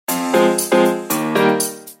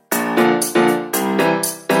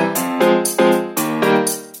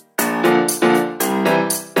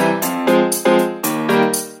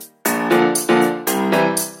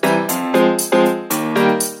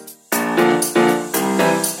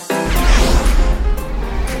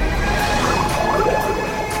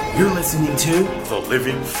listening to The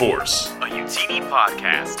Living Force, a Utini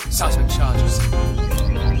podcast. Seismic charges.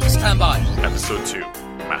 Stand by. Episode 2,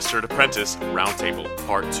 Master and Apprentice Roundtable,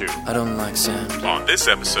 Part 2. I don't like sand. On this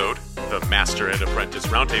episode, the Master and Apprentice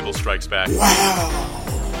Roundtable strikes back. Wow!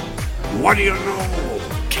 What do you know?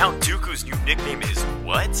 Count Dooku's new nickname is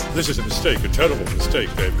what? This is a mistake, a terrible mistake.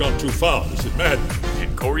 They've gone too far. This is madness.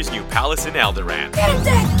 And Corey's new palace in Alderaan. Get him,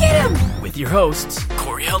 Dad! Get him! With your hosts,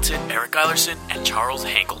 Corey Helton, Eric Eilerson, and Charles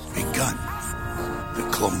Hankel. Begun. The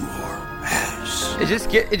Clone War has.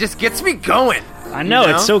 It just gets me going. I know,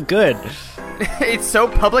 it's so good. It's so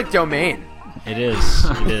public domain. It is.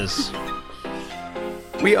 It is.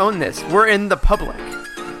 We own this. We're in the public.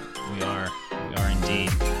 We are. We are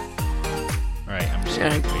indeed. All right, I'm just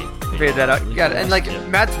gonna figure that out. Yeah, and like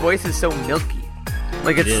Matt's voice is so milky.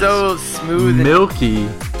 Like it's so smooth. And milky.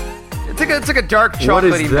 It's like a dark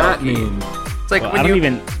chocolatey. What does that milky. mean? It's like well, when I don't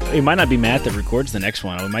even. It might not be Matt that records the next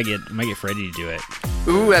one. We might get Freddie to do it.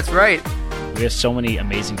 Ooh, that's right. We have so many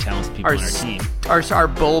amazing, talented people on our team. Our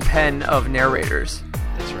bullpen of narrators.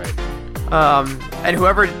 That's right. And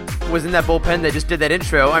whoever was in that bullpen that just did that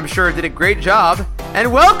intro, I'm sure did a great job.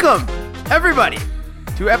 And welcome, everybody,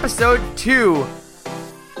 to episode 2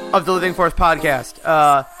 of the Living Force podcast.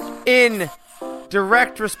 In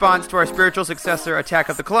direct response to our spiritual successor, Attack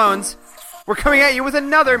of the Clones, we're coming at you with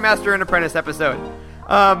another Master and Apprentice episode.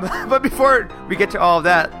 But before we get to all of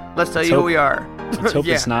that, let's tell you who we are. Let's hope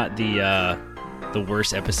it's not the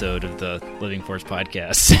worst episode of the Living Force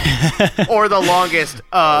podcast. Or the longest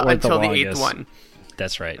until the 8th one.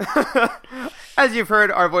 That's right. As you've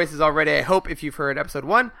heard our voices already, I hope if you've heard episode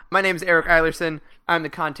 1, my name is Eric Eilerson. I'm the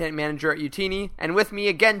content manager at Utini, and with me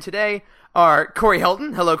again today are Corey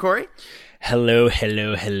Helton. Hello, Corey. Hello,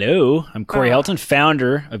 hello, hello. I'm Corey Helton,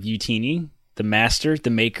 founder of Utini, the master, the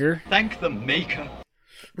maker. Thank the maker.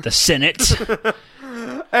 The Senate.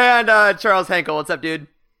 And Charles Hankel. What's up, dude?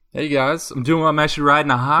 Hey guys, I'm doing well. I'm actually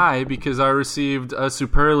riding a high because I received a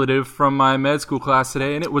superlative from my med school class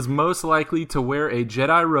today, and it was most likely to wear a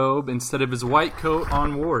Jedi robe instead of his white coat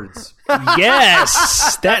on wards.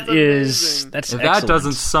 Yes! That's If excellent. that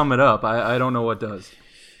doesn't sum it up, I don't know what does.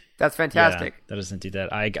 That's fantastic. Yeah, that doesn't do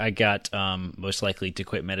that. I got most likely to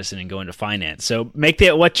quit medicine and go into finance. So make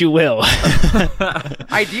that what you will.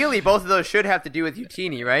 Ideally, both of those should have to do with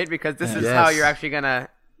Utini, right? Because this is how you're actually gonna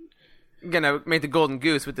make the golden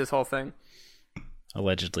goose with this whole thing.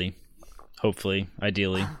 Allegedly. Hopefully.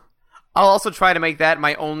 Ideally. I'll also try to make that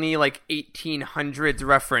my only 1800s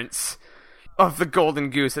reference of the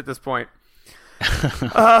golden goose at this point.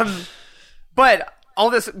 But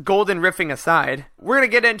all this golden riffing aside, we're going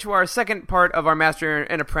to get into our second part of our Master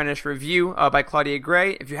and Apprentice review by Claudia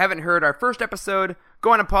Gray. If you haven't heard our first episode,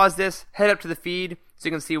 go on and pause this, head up to the feed so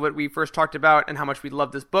you can see what we first talked about and how much we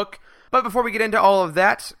love this book. But before we get into all of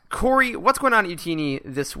that, Corey, what's going on at Utini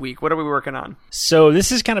this week? What are we working on? So this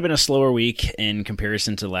has kind of been a slower week in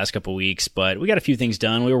comparison to the last couple of weeks, but we got a few things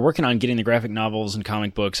done. We were working on getting the graphic novels and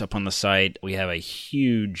comic books up on the site. We have a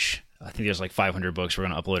huge, I think there's 500 books we're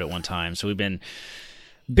going to upload at one time. So we've been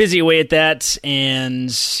busy away at that and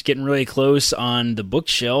getting really close on the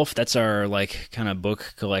bookshelf. That's our kind of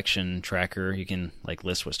book collection tracker. You can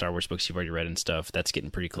list what Star Wars books you've already read and stuff. That's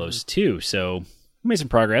getting pretty close too. So we made some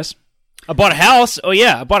progress. I bought a house. Oh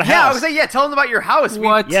yeah, I bought a house. Yeah, I was like, tell them about your house.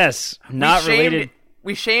 What? Yes, not related.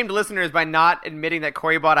 We shamed listeners by not admitting that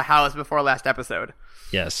Corey bought a house before last episode.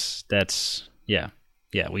 Yes, that's yeah.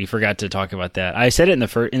 We forgot to talk about that. I said it in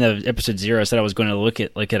the episode 0. I said I was going to look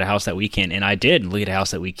at a house that weekend, and I did look at a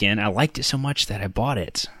house that weekend. I liked it so much that I bought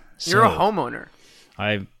it. So, you're a homeowner.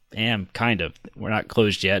 I am kind of. We're not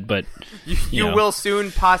closed yet, but you will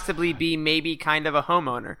soon possibly be maybe kind of a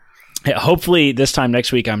homeowner. Hopefully this time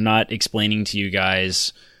next week I'm not explaining to you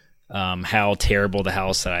guys how terrible the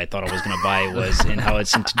house that I thought I was going to buy was and how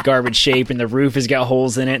it's in garbage shape and the roof has got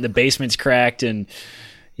holes in it and the basement's cracked and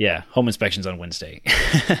home inspection's on Wednesday.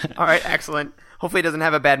 All right, excellent. Hopefully it doesn't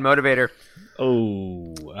have a bad motivator.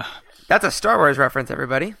 Oh. That's a Star Wars reference,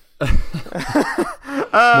 everybody.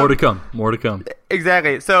 More to come. More to come.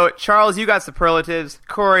 Exactly. So, Charles, you got superlatives.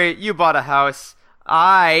 Corey, you bought a house.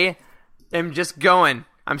 I am just going.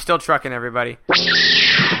 I'm still trucking, everybody.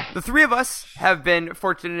 The three of us have been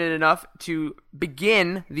fortunate enough to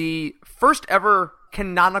begin the first ever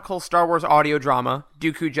canonical Star Wars audio drama,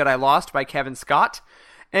 Dooku Jedi Lost by Kevin Scott.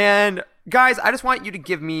 And guys, I just want you to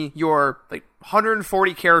give me your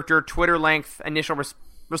 140 character Twitter length initial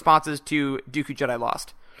responses to Dooku Jedi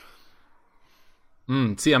Lost.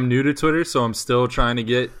 See, I'm new to Twitter, so I'm still trying to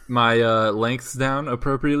get my lengths down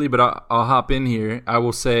appropriately, but I'll hop in here. I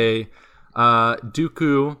will say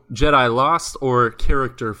Dooku Jedi Lost or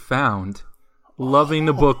character found. Loving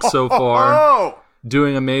the book so far. Oh!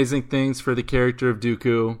 Doing amazing things for the character of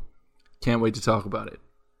Dooku. Can't wait to talk about it.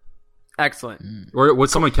 Excellent. Or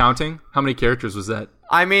was someone counting? How many characters was that?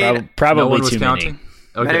 I mean, Probably No one was too counting?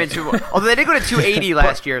 many. Okay. although they did go to 280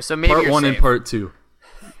 last year, so maybe Part you're 1 safe. and Part 2.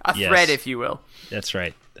 A Yes. thread, if you will. That's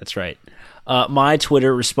right. My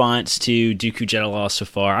Twitter response to Dooku Jedi Law so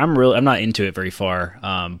far, I'm not into it very far,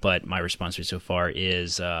 but my response to it so far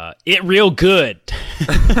is it real good.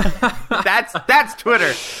 That's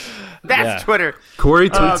Twitter. That's Twitter. Corey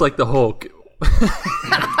tweets like the Hulk.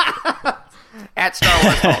 At Star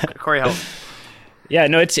Wars Hulk. Corey Hulk. Yeah,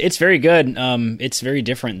 no, it's very good. It's very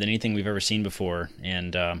different than anything we've ever seen before,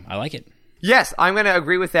 and I like it. Yes, I'm going to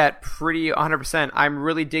agree with that pretty 100%. I'm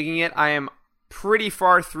really digging it. I am pretty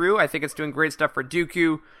far through. I think it's doing great stuff for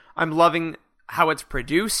Dooku. I'm loving how it's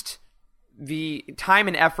produced. The time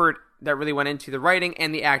and effort that really went into the writing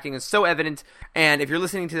and the acting is so evident. And if you're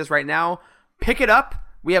listening to this right now, pick it up.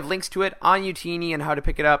 We have links to it on Utini and how to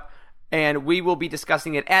pick it up. And we will be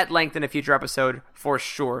discussing it at length in a future episode for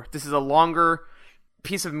sure. This is a longer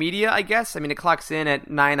piece of media, I guess. I mean, it clocks in at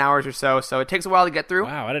 9 hours or so it takes a while to get through.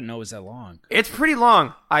 Wow, I didn't know it was that long. It's pretty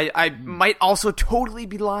long. I might also totally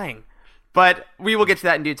be lying, but we will get to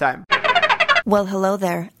that in due time. Well, hello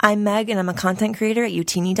there. I'm Meg, and I'm a content creator at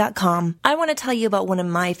Utini.com. I want to tell you about one of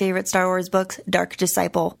my favorite Star Wars books, Dark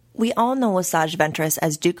Disciple. We all know Asajj Ventress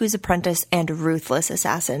as Dooku's apprentice and ruthless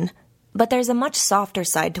assassin. But there's a much softer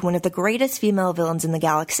side to one of the greatest female villains in the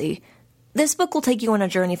galaxy. This book will take you on a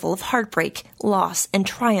journey full of heartbreak, loss, and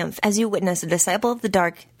triumph as you witness a disciple of the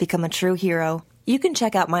dark become a true hero. You can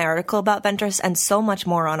check out my article about Ventress and so much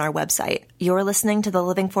more on our website. You're listening to the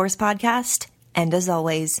Living Force podcast, and as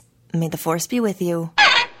always, may the Force be with you.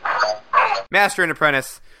 Master and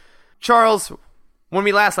Apprentice. Charles, when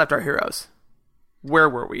we last left our heroes, where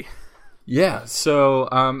were we? Yeah, so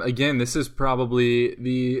again, this is probably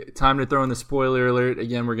the time to throw in the spoiler alert.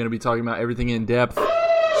 Again, we're going to be talking about everything in depth.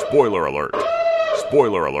 Spoiler alert.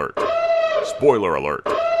 Spoiler alert. Spoiler alert.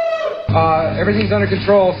 Everything's under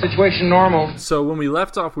control. Situation normal. So when we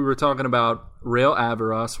left off, we were talking about Rael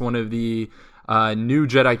Averross, one of the new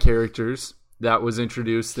Jedi characters that was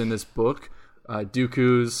introduced in this book.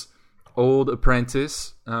 Dooku's old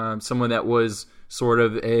apprentice, someone that was sort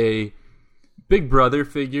of a big brother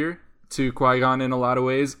figure to Qui-Gon in a lot of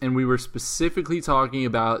ways. And we were specifically talking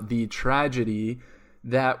about the tragedy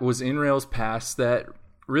that was in Rael's past that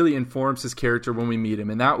really informs his character when we meet him.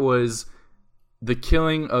 And that was the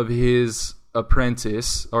killing of his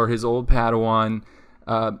apprentice, or his old Padawan,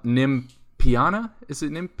 Nim Piana? Is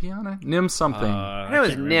it Nim Piana? Nim something. I know it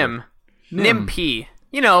was Nim. Nimpi.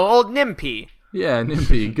 You know, old Nimpi. Yeah,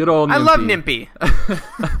 Nimpy. Good old Nimpy.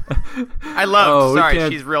 I love Nimpy. Sorry,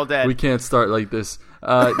 she's real dead. We can't start like this.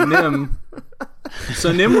 Nim.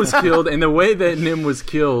 So Nim was killed, and the way that Nim was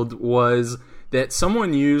killed was that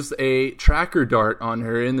someone used a tracker dart on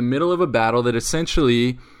her in the middle of a battle that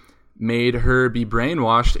essentially made her be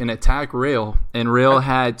brainwashed and attack Rael. And Rael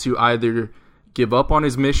had to either give up on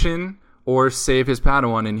his mission or save his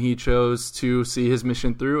Padawan, and he chose to see his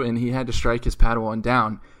mission through, and he had to strike his Padawan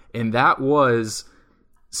down. And that was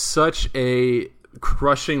such a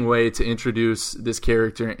crushing way to introduce this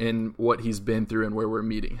character and what he's been through and where we're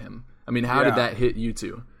meeting him. I mean, how did that hit you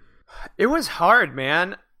two? It was hard,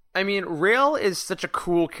 man. I mean, Rael is such a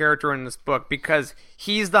cool character in this book because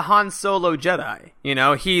he's the Han Solo Jedi. You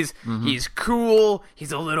know, he's cool,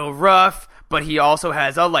 he's a little rough, but he also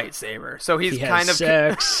has a lightsaber. So he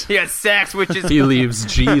has sex, which is he leaves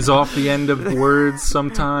G's off the end of words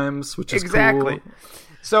sometimes, which is exactly cool.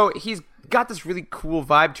 So he's got this really cool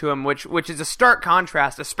vibe to him, which is a stark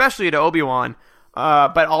contrast, especially to Obi-Wan,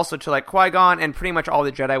 but also to like Qui-Gon and pretty much all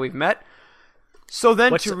the Jedi we've met. So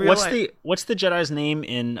then what's the Jedi's name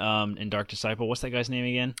in Dark Disciple? What's that guy's name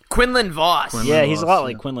again? Quinlan Vos. He's a lot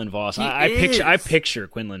like Quinlan Vos. I picture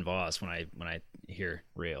Quinlan Vos when I hear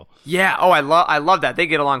Rael. Yeah. Oh, I love that. They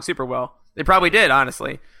get along super well. They probably did,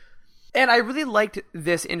 honestly. And I really liked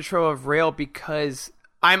this intro of Rael because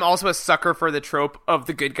I'm also a sucker for the trope of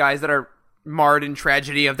the good guys that are marred in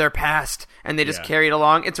tragedy of their past and they just carry it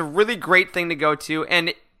along. It's a really great thing to go to,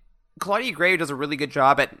 and Claudia Gray does a really good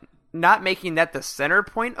job at not making that the center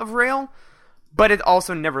point of Rael, but it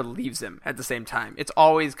also never leaves him at the same time. It's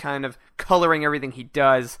always kind of coloring everything he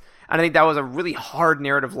does, and I think that was a really hard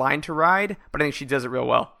narrative line to ride, but I think she does it real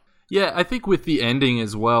well. Yeah, I think with the ending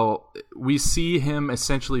as well, we see him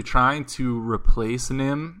essentially trying to replace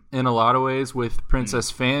Nim in a lot of ways with Princess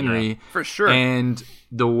Fanry. Yeah, for sure. And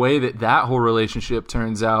the way that whole relationship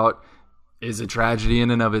turns out is a tragedy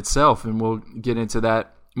in and of itself, and we'll get into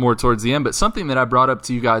that more towards the end. But something that I brought up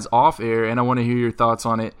to you guys off air, and I want to hear your thoughts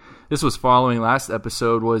on it this was following last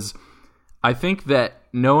episode, was I think that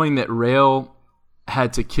knowing that Rael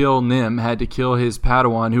had to kill Nim, had to kill his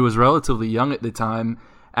Padawan, who was relatively young at the time,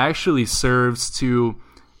 actually serves to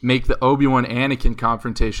make the Obi-Wan Anakin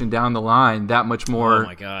confrontation down the line that much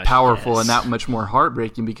more powerful and that much more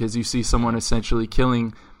heartbreaking, because you see someone essentially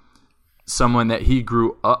killing someone that he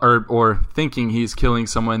grew up, or thinking he's killing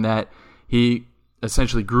someone that he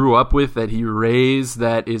essentially grew up with, that he raised,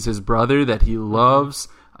 that is his brother, that he loves.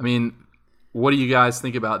 I mean, what do you guys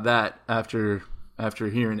think about that after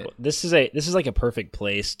hearing it? This is like a perfect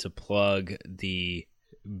place to plug the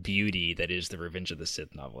beauty that is the Revenge of the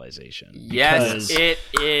Sith novelization. Yes, it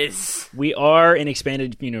is. We are an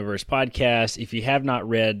expanded universe podcast. If you have not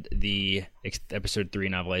read the episode 3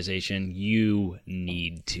 novelization, you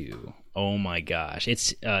need to. Oh my gosh.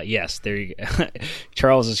 It's yes, there you go.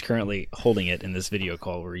 Charles is currently holding it in this video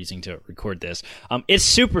call we're using to record this. It's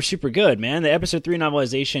super, super good, man. The episode 3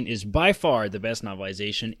 novelization is by far the best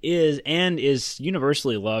novelization, is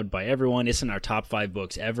universally loved by everyone. It's in our top 5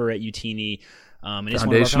 books ever at UTini. And it's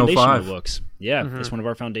one of our foundational books. Yeah, it's one of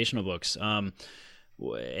our foundational books. And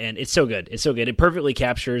it's so good. It's so good. It perfectly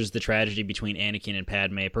captures the tragedy between Anakin and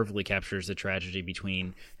Padme. It perfectly captures the tragedy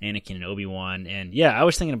between Anakin and Obi-Wan. And yeah, I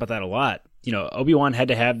was thinking about that a lot. You know, Obi-Wan had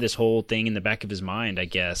to have this whole thing in the back of his mind, I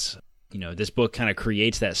guess. You know, this book kind of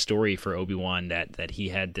creates that story for Obi-Wan, that he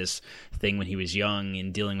had this thing when he was young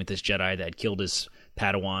and dealing with this Jedi that had killed his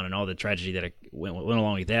Padawan and all the tragedy that went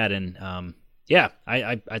along with that. And yeah,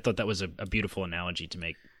 I thought that was a beautiful analogy to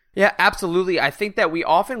make. Yeah, absolutely. I think that we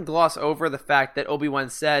often gloss over the fact that Obi-Wan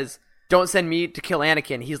says, "Don't send me to kill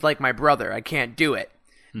Anakin. He's like my brother. I can't do it."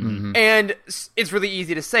 Mm-hmm. And it's really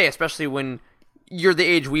easy to say, especially when you're the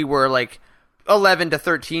age we were, like 11 to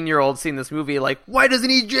 13-year-olds seeing this movie, like, why doesn't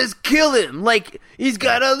he just kill him? Like, he's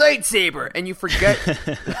got a lightsaber. And you forget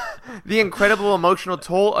the incredible emotional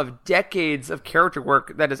toll of decades of character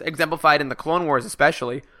work that is exemplified in the Clone Wars,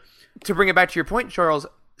 especially. To bring it back to your point, Charles,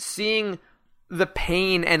 seeing the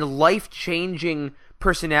pain and life-changing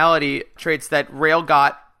personality traits that Rael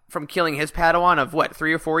got from killing his Padawan of,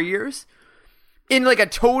 3 or 4 years? In, like, a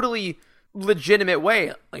totally legitimate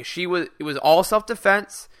way. Like, it was all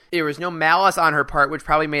self-defense. There was no malice on her part, which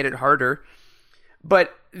probably made it harder.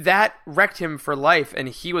 But that wrecked him for life, and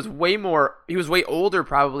he was way older,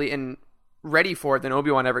 probably, and ready for it than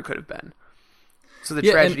Obi-Wan ever could have been. So the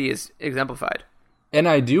tragedy is exemplified. And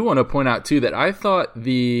I do want to point out, too, that I thought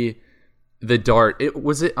the dart,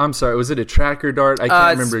 was it a tracker dart? I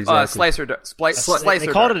can't remember exactly. Slicer dart. They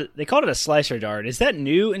called it a slicer dart. Is that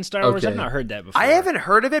new in Star Wars? I've not heard that before. I haven't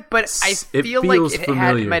heard of it, but I feel like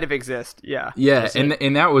it might have existed. Yeah. Yeah,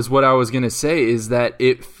 and that was what I was going to say, is that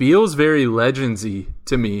it feels very Legends-y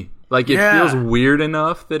to me. Like, it feels weird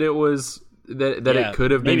enough that it was... That it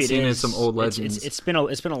could have been seen in some old Legends. It's been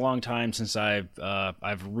a long time since I've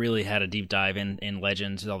really had a deep dive in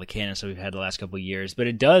Legends with all the canon that we've had the last couple of years. But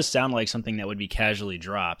it does sound like something that would be casually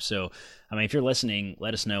dropped. So I mean, if you're listening,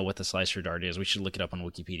 let us know what the slicer dart is. We should look it up on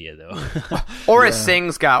Wikipedia though. Or a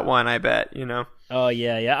Sing's got one, I bet. You know. Oh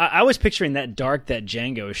yeah. I was picturing that dart that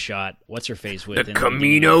Django shot. What's her face with the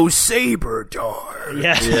Camino Saber dart.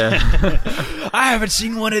 Yeah. I haven't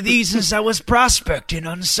seen one of these since I was prospecting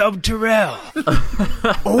on Sub Terrell.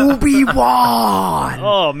 Obi-Wan.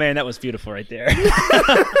 Oh man, that was beautiful right there. Dex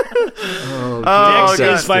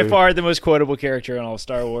is by far the most quotable character in all of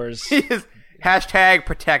Star Wars. He is #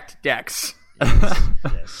 protect Dex.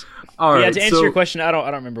 Yes. All right, to answer your question, I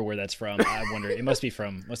don't remember where that's from. I wonder. It must be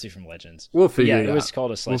from Legends. We'll figure it out. It was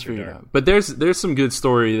called a slicer dart. But there's some good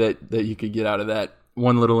story that you could get out of that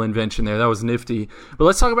one little invention there. That was nifty. But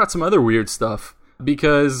let's talk about some other weird stuff,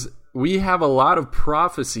 because we have a lot of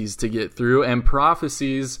prophecies to get through, and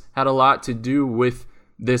prophecies had a lot to do with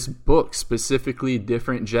this book, specifically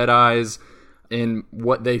different Jedis and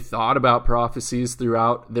what they thought about prophecies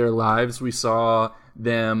throughout their lives. We saw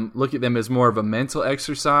them look at them as more of a mental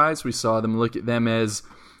exercise. We saw them look at them as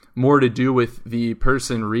more to do with the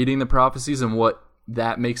person reading the prophecies and what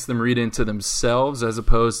that makes them read into themselves, as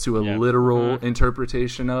opposed to a literal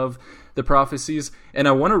interpretation of the prophecies. And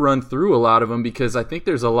I want to run through a lot of them because I think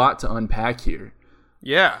there's a lot to unpack here.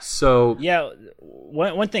 Yeah. So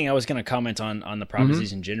one thing I was going to comment on the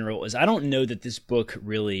prophecies in general is I don't know that this book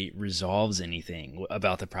really resolves anything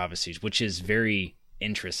about the prophecies, which is very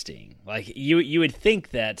interesting. Like you would think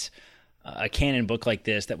that a canon book like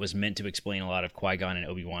this that was meant to explain a lot of Qui-Gon and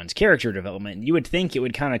Obi-Wan's character development, you would think it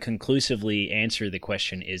would kind of conclusively answer the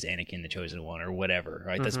question, is Anakin the Chosen One or whatever,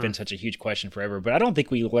 right? That's been such a huge question forever, but I don't think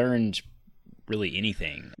we learned really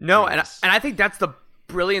anything. No, and I think that's the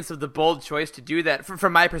brilliance of the bold choice to do that,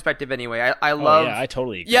 from my perspective anyway. I love... I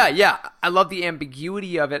totally agree. Yeah. I love the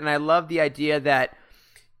ambiguity of it, and I love the idea that,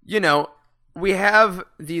 we have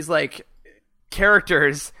these, like,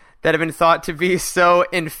 characters that have been thought to be so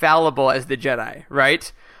infallible as the Jedi,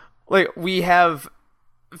 right? Like, we have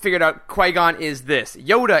figured out Qui-Gon is this,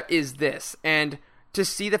 Yoda is this, and to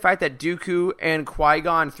see the fact that Dooku and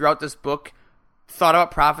Qui-Gon throughout this book thought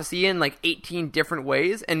about prophecy in like 18 different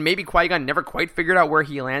ways, and maybe Qui-Gon never quite figured out where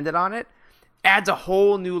he landed on it, adds a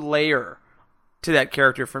whole new layer to that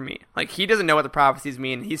character for me. Like, he doesn't know what the prophecies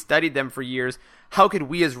mean. He studied them for years. How could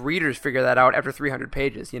we as readers figure that out after 300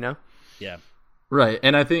 pages, Yeah. Right.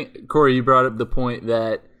 And I think, Corey, you brought up the point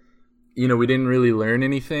that, we didn't really learn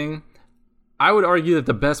anything. I would argue that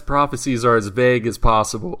the best prophecies are as vague as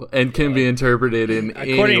possible and can be interpreted in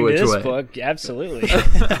any which way. According to this book, absolutely.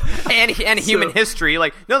 and human history.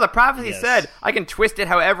 Like, no, the prophecy said I can twist it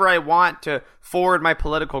however I want to forward my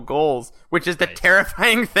political goals, which is the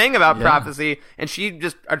terrifying thing about prophecy, and she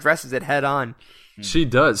just addresses it head on. She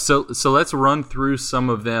does. So let's run through some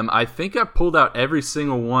of them. I think I pulled out every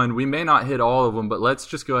single one. We may not hit all of them, but let's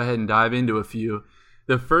just go ahead and dive into a few.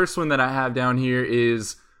 The first one that I have down here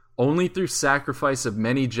is... Only through sacrifice of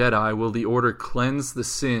many Jedi will the Order cleanse the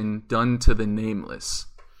sin done to the Nameless.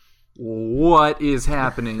 What is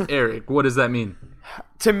happening, Eric? What does that mean?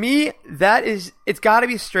 To me, it's got to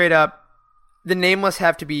be straight up, the Nameless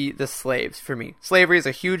have to be the slaves for me. Slavery is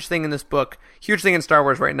a huge thing in this book, huge thing in Star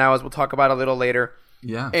Wars right now, as we'll talk about a little later.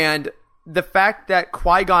 Yeah. And the fact that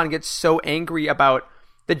Qui-Gon gets so angry about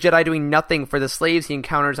the Jedi doing nothing for the slaves he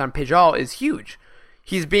encounters on Pijal is huge.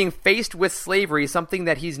 He's being faced with slavery, something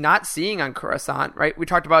that he's not seeing on Coruscant, right? We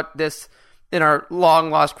talked about this in our Long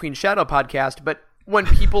Lost Queen Shadow podcast, but when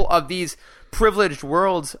people of these privileged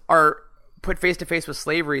worlds are put face to face with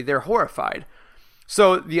slavery, they're horrified.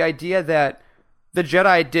 So the idea that the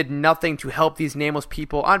Jedi did nothing to help these nameless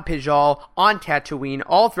people on Pijal, on Tatooine,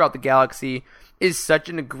 all throughout the galaxy is such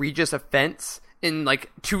an egregious offense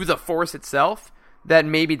to the Force itself that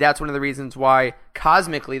maybe that's one of the reasons why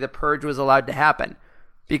cosmically the Purge was allowed to happen.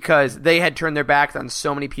 Because they had turned their backs on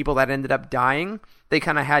so many people that ended up dying, they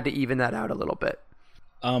kind of had to even that out a little bit.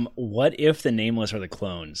 What if the Nameless are the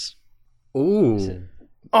clones? Ooh.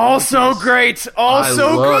 Also great.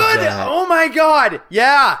 Also good. That. Oh my god.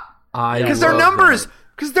 Yeah. Because they're numbers.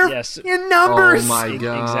 Because they're in numbers. Oh my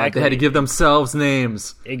god. Exactly. They had to give themselves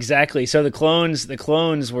names. Exactly. So the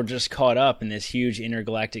clones were just caught up in this huge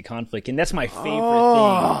intergalactic conflict. And that's my favorite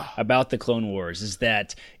thing about the Clone Wars, is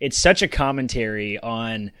that it's such a commentary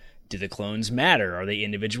on, do the clones matter? Are they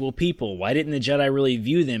individual people? Why didn't the Jedi really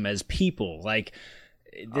view them as people? Like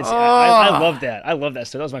this, I love that. I love that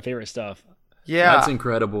stuff. That was my favorite stuff. Yeah. That's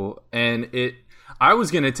incredible. And I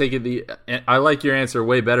was going to take it I like your answer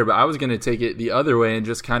way better, but I was going to take it the other way and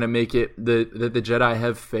just kind of make it that the Jedi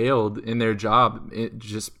have failed in their job,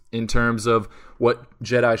 just in terms of what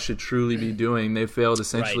Jedi should truly be doing. They failed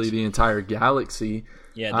essentially the entire galaxy.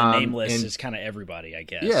 Yeah, the Nameless is kind of everybody, I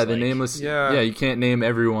guess. Yeah, the Nameless. Yeah, you can't name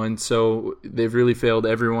everyone, so they've really failed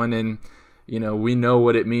everyone. And we know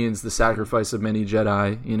what it means, the sacrifice of many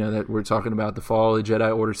Jedi, that we're talking about, the fall of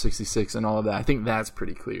Jedi Order 66 and all of that. I think that's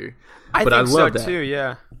pretty clear. I think so too,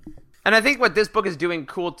 yeah. And I think what this book is doing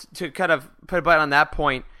cool to kind of put a button on that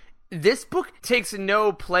point, this book takes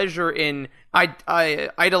no pleasure in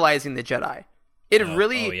idolizing the Jedi. It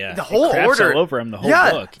the whole Order all over him the whole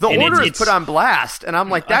book. The Order is put on blast, and I'm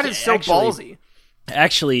like, that is so ballsy.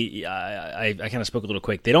 Actually, I kind of spoke a little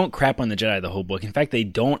quick. They don't crap on the Jedi the whole book. In fact, they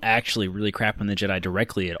don't actually really crap on the Jedi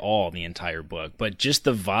directly at all the entire book. But just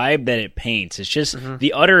the vibe that it paints, it's just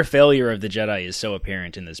the utter failure of the Jedi is so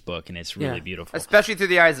apparent in this book, and it's really beautiful. Especially through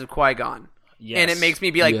the eyes of Qui-Gon. Yes. And it makes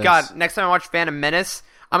me be like, God, next time I watch Phantom Menace,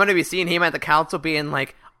 I'm going to be seeing him at the council being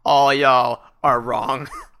like, all y'all are wrong.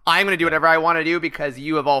 I'm going to do whatever I want to do because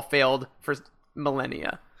you have all failed for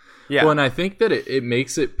millennia. Yeah. Well, and I think that it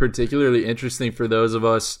makes it particularly interesting for those of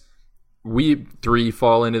us, we three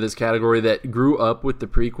fall into this category, that grew up with the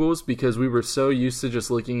prequels, because we were so used to just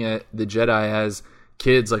looking at the Jedi as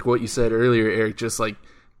kids, like what you said earlier, Eric, just like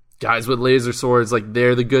guys with laser swords, like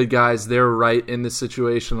they're the good guys, they're right in this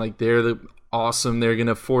situation, like they're the awesome, they're going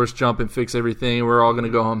to force jump and fix everything, and we're all going to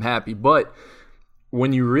go home happy. But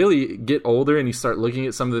when you really get older and you start looking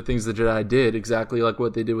at some of the things the Jedi did, exactly like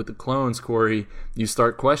what they did with the clones, Corey, you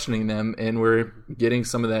start questioning them, and we're getting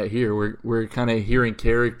some of that here. We're kind of hearing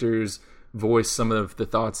characters voice some of the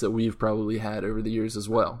thoughts that we've probably had over the years as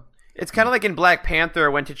well. It's kind of like in Black Panther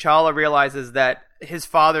when T'Challa realizes that his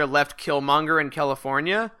father left Killmonger in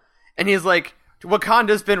California, and he's like,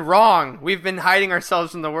 Wakanda's been wrong. We've been hiding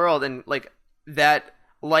ourselves from the world, and like that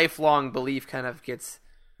lifelong belief kind of gets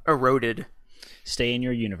eroded. Stay in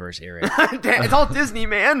your universe, Eric. It's all Disney,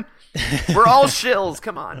 man. We're all shills.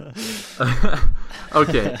 Come on.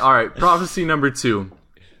 Okay, all right. Prophecy number 2,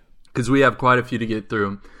 because we have quite a few to get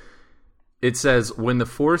through. It says, when the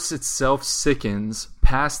Force itself sickens,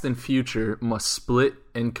 past and future must split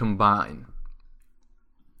and combine.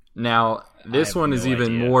 Now, this one is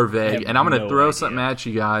even more vague, and I'm going to throw something at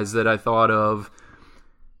you guys that I thought of.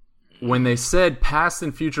 When they said past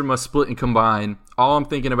and future must split and combine, all I'm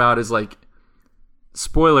thinking about is like,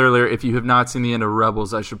 spoiler alert, if you have not seen the end of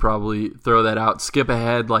Rebels, I should probably throw that out. Skip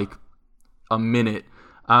ahead like a minute.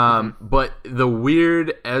 But the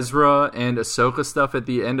weird Ezra and Ahsoka stuff at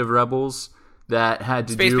the end of Rebels that had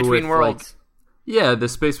to Space do between with worlds. The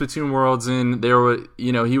space between worlds, and there were,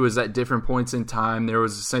 he was at different points in time. There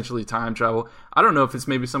was essentially time travel. I don't know if it's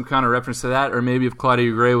maybe some kind of reference to that, or maybe if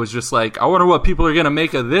Claudia Gray was just like, I wonder what people are going to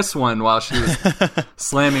make of this one while she was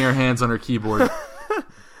slamming her hands on her keyboard.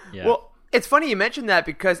 Yeah. Well, it's funny you mentioned that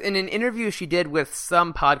because in an interview she did with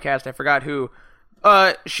some podcast, I forgot who,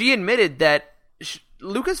 she admitted that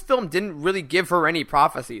Lucasfilm didn't really give her any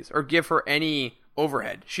prophecies or give her any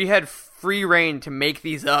overhead. She had free reign to make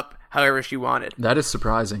these up however she wanted. That is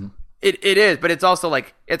surprising. It is, but it's also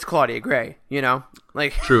like, it's Claudia Gray,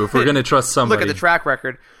 Like, true, if we're going to trust somebody. Look at the track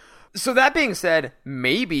record. So that being said,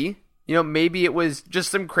 maybe it was just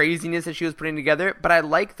some craziness that she was putting together, but I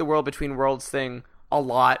like the World Between Worlds thing a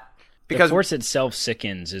lot. Because the Force itself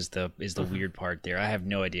sickens is the weird part there. I have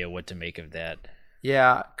no idea what to make of that.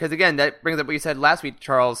 Yeah, because again, that brings up what you said last week,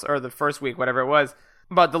 Charles, or the first week, whatever it was,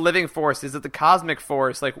 about the living force. Is it the cosmic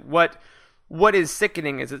force? Like, what is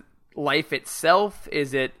sickening? Is it life itself?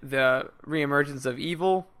 Is it the reemergence of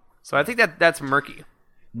evil? So I think that's murky.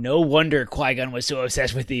 No wonder Qui-Gon was so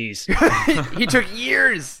obsessed with these. He took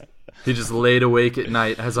years. He just laid awake at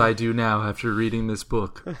night, as I do now after reading this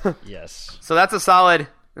book. Yes. So that's a solid...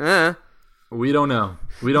 We don't know.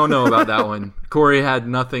 We don't know about that one. Corey had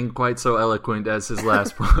nothing quite so eloquent as his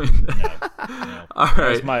last point. No. All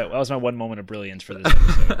right. That was my one moment of brilliance for this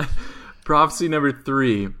episode. Prophecy number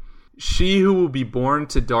 3. She who will be born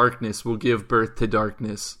to darkness will give birth to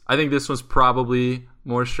darkness. I think this was probably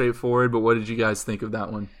more straightforward, but what did you guys think of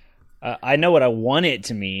that one? I know what I want it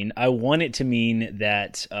to mean. I want it to mean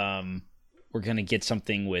that we're gonna get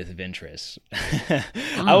something with Ventress.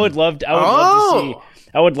 I would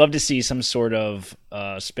love to see some sort of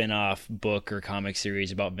spin-off book or comic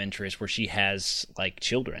series about Ventress where she has like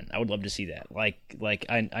children. I would love to see that. Like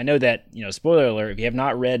I know that, spoiler alert, if you have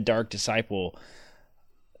not read Dark Disciple,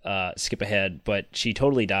 skip ahead, but she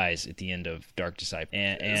totally dies at the end of Dark Disciple.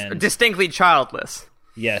 And distinctly childless.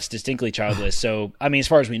 Yes, distinctly childless. So, I mean, as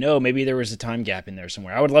far as we know, maybe there was a time gap in there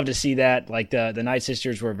somewhere. I would love to see that. Like, the Night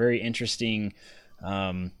Sisters were a very interesting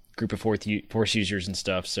group of Force users and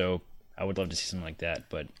stuff, so I would love to see something like that.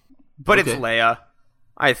 But okay. It's Leia,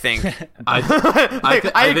 I think.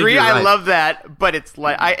 I agree. Right. I love that, but it's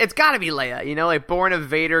it's got to be Leia. Like born of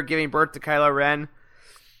Vader, giving birth to Kylo Ren.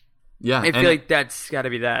 Yeah, I feel like that's got to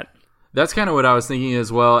be that. That's kind of what I was thinking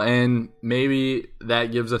as well, and maybe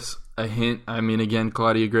that gives us a hint. I mean, again,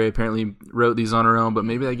 Claudia Gray apparently wrote these on her own, but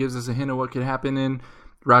maybe that gives us a hint of what could happen in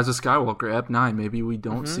Rise of Skywalker, Ep 9. Maybe we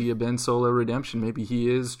don't see a Ben Solo redemption. Maybe he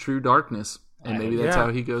is true darkness, and maybe that's how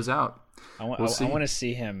he goes out. I want to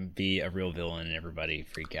see him be a real villain and everybody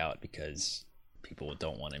freak out because people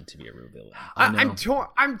don't want him to be a real villain.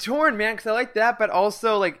 I'm torn, man, because I like that, but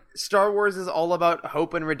also like Star Wars is all about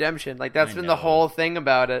hope and redemption. Like that's been the whole thing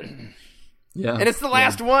about it. Yeah, and it's the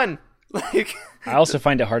last one. Like, I also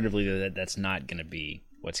find it hard to believe that that's not going to be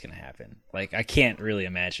what's going to happen. Like, I can't really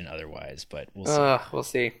imagine otherwise, but we'll see. We'll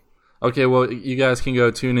see. Okay, well, you guys can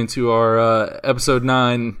go tune into our episode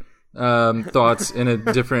 9 thoughts in a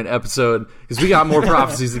different episode because we got more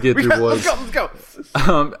prophecies to get through, boys. Let's go.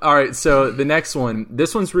 All right, so the next one.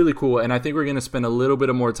 This one's really cool, and I think we're going to spend a little bit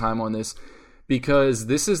of more time on this because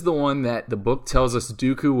this is the one that the book tells us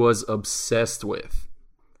Dooku was obsessed with.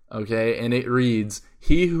 Okay, and it reads,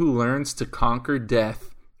 "He who learns to conquer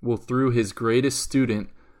death will through his greatest student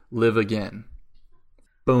live again."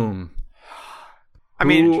 Boom. I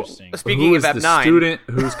mean, speaking of Ep 9, the student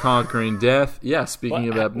who's conquering death? Yeah, speaking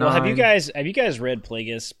of Ep 9. Well, have you guys read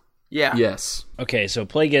Plagueis? Yeah. Yes. Okay, so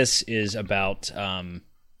Plagueis is about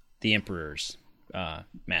the Emperor's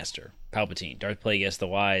master, Palpatine, Darth Plagueis the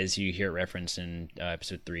Wise. You hear it referenced in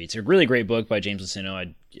episode 3. It's a really great book by James Luceno.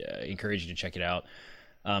 I'd encourage you to check it out.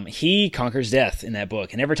 He conquers death in that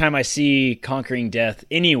book, and every time I see conquering death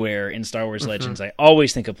anywhere in Star Wars Legends, I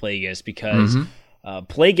always think of Plagueis because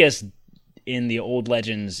Plagueis in the old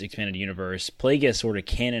Legends expanded universe, Plagueis sort of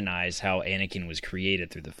canonized how Anakin was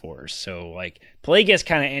created through the Force. So, like, Plagueis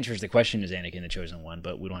kind of answers the question, is Anakin the chosen one?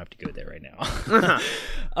 But we don't have to go there right now.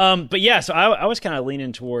 But yeah, so I was kind of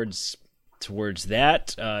leaning towards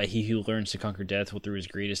that. He who learns to conquer death will through his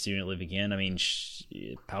greatest student live again. I mean,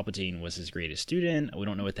 Palpatine was his greatest student. We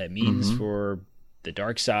don't know what that means for the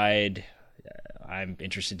dark side. I'm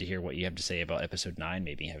interested to hear what you have to say about Episode 9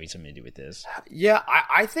 maybe having something to do with this. Yeah,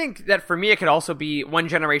 I think that for me it could also be one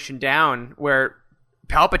generation down where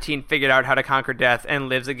Palpatine figured out how to conquer death and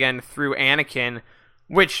lives again through Anakin,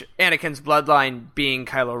 which Anakin's bloodline being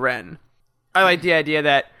Kylo Ren. I like the idea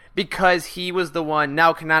that because he was the one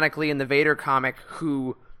now canonically in the Vader comic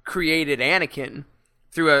who created Anakin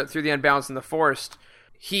through the unbalanced and the Force,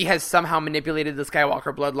 he has somehow manipulated the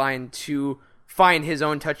Skywalker bloodline to find his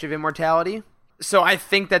own touch of immortality. So I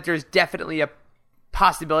think that there's definitely a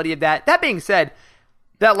possibility of that. That being said,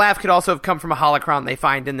 that laugh could also have come from a holocron they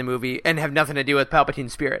find in the movie and have nothing to do with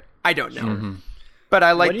Palpatine's spirit. I don't know. But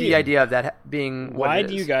I like the idea of that being what Why it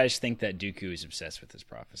do is. you guys think that Dooku is obsessed with this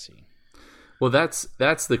prophecy? Well, that's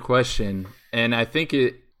the question. And I think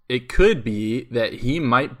it could be that he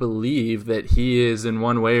might believe that he is in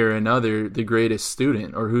one way or another the greatest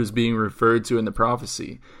student or who's being referred to in the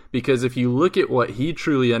prophecy. Because if you look at what he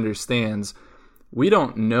truly understands, we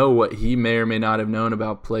don't know what he may or may not have known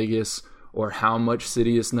about Plagueis or how much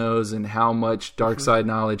Sidious knows and how much dark side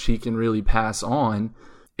knowledge he can really pass on.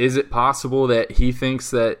 Is it possible that he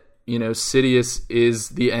thinks that, Sidious is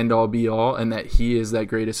the end all be all and that he is that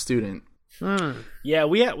greatest student? Yeah,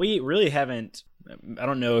 we really haven't. I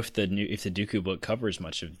don't know if the Dooku book covers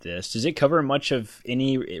much of this. Does it cover much of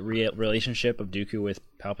any relationship of Dooku with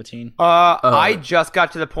Palpatine? I just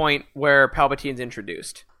got to the point where Palpatine's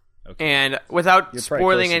introduced. Okay. And without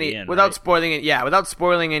spoiling anything, the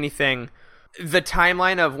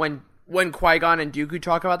timeline of when Qui-Gon and Dooku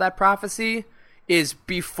talk about that prophecy is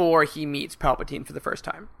before he meets Palpatine for the first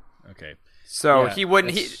time. Okay. So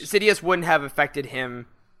Sidious wouldn't have affected him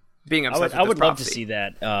being obsessed with this prophecy. I would love to see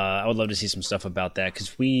that. I would love to see some stuff about that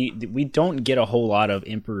because we don't get a whole lot of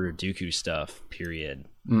Emperor Dooku stuff, period.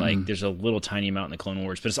 Like, there's a little tiny amount in the Clone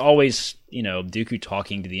Wars, but it's always, Dooku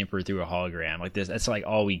talking to the Emperor through a hologram. Like this, that's like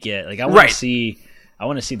all we get. Like, I want to see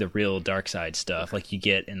the real dark side stuff, like you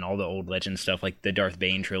get in all the old legend stuff, like the Darth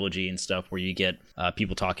Bane trilogy and stuff, where you get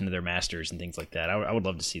people talking to their masters and things like that. I would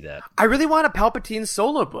love to see that. I really want a Palpatine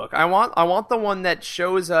solo book. I want the one that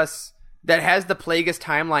shows us that has the Plagueis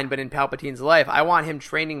timeline, but in Palpatine's life. I want him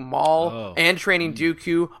training Maul and training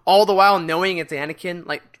Dooku, all the while knowing it's Anakin,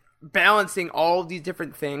 like balancing all of these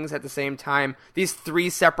different things at the same time. These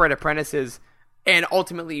 3 separate apprentices, and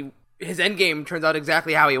ultimately his endgame turns out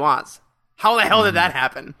exactly how he wants. How the hell did that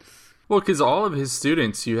happen? Well, because all of his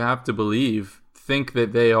students, you have to believe, think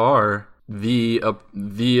that they are the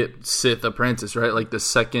Sith apprentice, right? Like the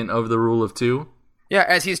second of the rule of 2. Yeah,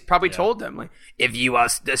 as he's probably told them, like, If you are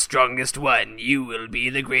the strongest one, you will be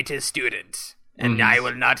the greatest student, and I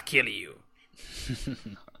will not kill you.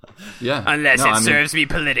 Yeah. Unless serves me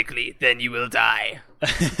politically, then you will die.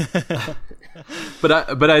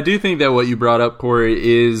 But I do think that what you brought up,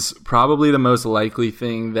 Corey, is probably the most likely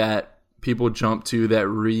thing that people jump to that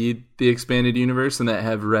read the expanded universe and that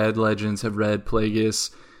have read Legends, have read Plagueis,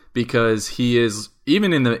 because he is,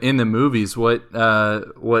 even in the movies, what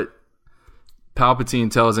Palpatine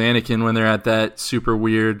tells Anakin when they're at that super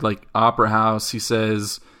weird like opera house, he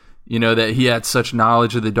says, that he had such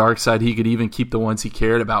knowledge of the dark side, he could even keep the ones he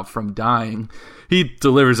cared about from dying. He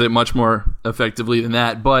delivers it much more effectively than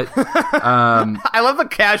that, but I love the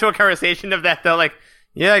casual conversation of that though. Like,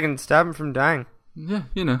 yeah, I can stop him from dying. Yeah,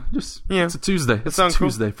 it's a Tuesday. It's a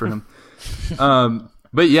Tuesday for him.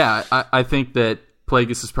 But yeah, I think that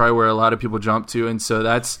Plagueis is probably where a lot of people jump to, and so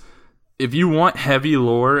that's, if you want heavy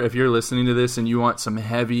lore, if you're listening to this and you want some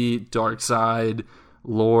heavy dark side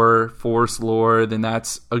lore, Force lore, then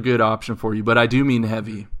that's a good option for you. But I do mean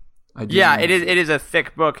heavy. It is a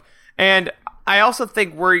thick book. And I also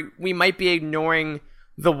think we might be ignoring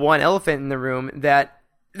the one elephant in the room, that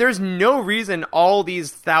there's no reason all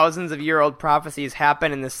these thousands of year old prophecies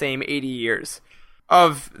happen in the same 80 years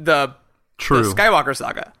of the Skywalker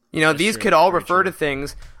saga. These could all refer to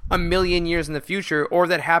things a million years in the future, or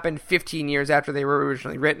that happened 15 years after they were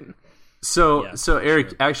originally written. So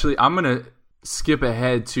Eric, actually, I'm going to skip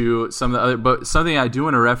ahead to some of the other, but something I do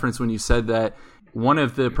want to reference when you said that one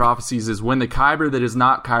of the prophecies is when the Kyber that is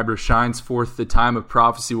not Kyber shines forth, the time of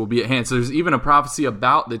prophecy will be at hand. So there's even a prophecy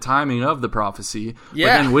about the timing of the prophecy.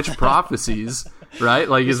 Yeah. But then which prophecies, right?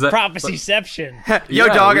 Like, is that Prophecyception? Yo,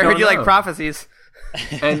 dog, I heard you like prophecies.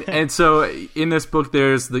 And so in this book,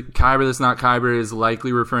 there's the Kyber that's not Kyber is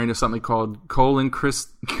likely referring to something called colon crystals.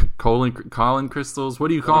 What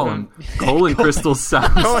do you call them? Colon crystals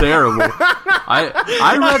sounds terrible.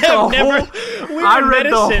 I read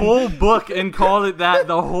the whole book and called it that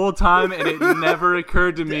the whole time, and it never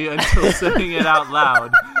occurred to me until saying it out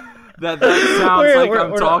loud that sounds like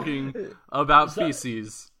I'm talking about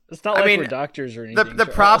feces. It's not like we're doctors or anything. The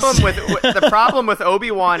problem with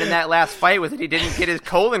Obi-Wan in that last fight was that he didn't get his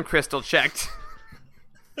colon crystal checked.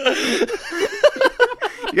 You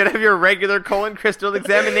gotta have your regular colon crystal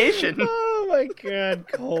examination. Oh my god,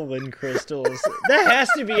 colon crystals. That has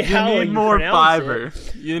to be how you need more pronounce fiber.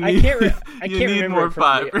 It. I can't remember more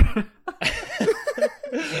fiber.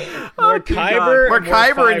 More kyber. More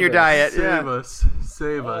kyber in your diet. Save us.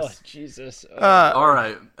 Oh, Jesus. All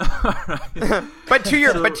right. But to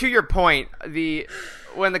your point,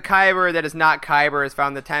 when the Kyber that is not Kyber is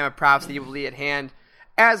found, the time of prophecy will be at hand.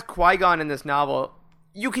 As Qui-Gon in this novel,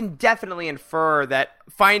 you can definitely infer that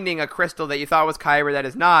finding a crystal that you thought was Kyber that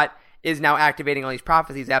is not is now activating all these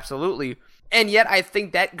prophecies. Absolutely. And yet, I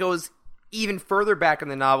think that goes even further back in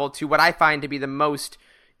the novel to what I find to be the most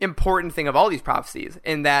important thing of all these prophecies,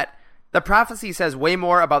 in that the prophecy says way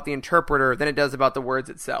more about the interpreter than it does about the words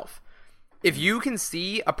itself. If you can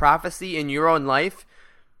see a prophecy in your own life,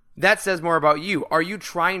 that says more about you. Are you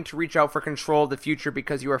trying to reach out for control of the future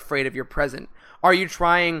because you're afraid of your present? Are you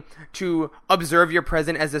trying to observe your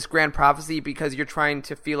present as this grand prophecy because you're trying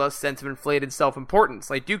to feel a sense of inflated self-importance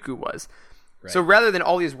like Dooku was? Right. So rather than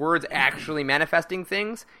all these words actually manifesting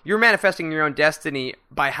things, you're manifesting your own destiny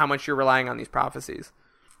by how much you're relying on these prophecies.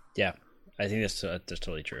 Yeah, I think that's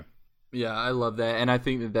totally true. Yeah, I love that, and I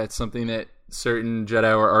think that that's something that certain Jedi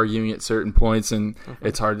are arguing at certain points, and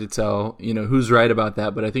it's hard to tell, who's right about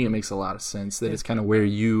that. But I think it makes a lot of sense that it's kind of where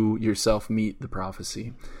you yourself meet the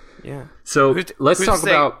prophecy. Yeah. So let's talk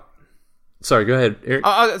about. Sorry, go ahead, Eric.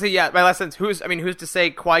 So yeah, my last sentence. Who's to say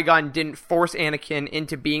Qui-Gon didn't force Anakin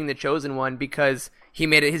into being the chosen one because he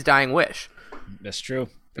made it his dying wish? That's true.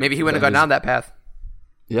 Maybe he wouldn't have gone down that path.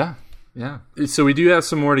 Yeah. So we do have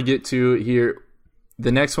some more to get to here.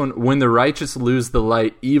 The next one, when the righteous lose the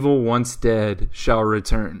light, evil once dead shall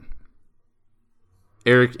return.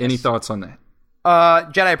 Eric, any thoughts on that?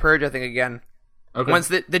 Jedi Purge, I think, again. Okay. Once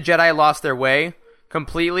the Jedi lost their way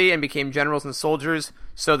completely and became generals and soldiers,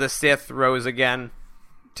 so the Sith rose again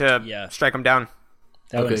to strike them down.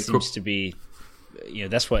 That one seems to be,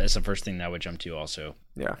 that's the first thing that I would jump to also.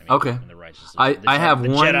 Yeah. Okay. The righteous. I have the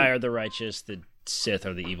one. Jedi are the righteous, the Sith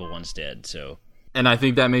are the evil ones dead, so... And I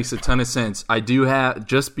think that makes a ton of sense. I do have,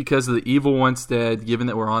 just because of the evil once dead, given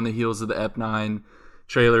that we're on the heels of the Ep9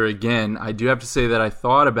 trailer again, I do have to say that I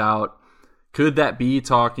thought about, could that be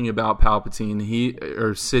talking about Palpatine,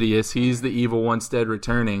 or Sidious? He's the evil once dead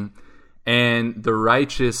returning, and the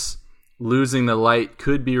righteous losing the light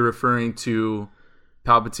could be referring to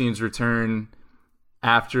Palpatine's return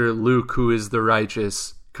after Luke, who is the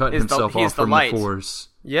righteous, cut himself off from the Force.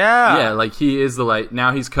 Yeah, like he is the light.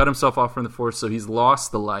 Now he's cut himself off from the Force, so he's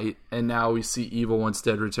lost the light, and now we see evil once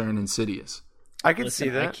dead return in Sidious. I can see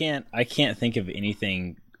that. I can't think of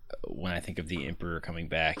anything when I think of the Emperor coming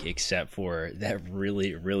back except for that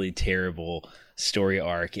really, really terrible story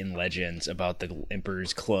arc in Legends about the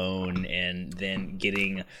Emperor's clone, and then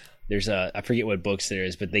getting... I forget what books there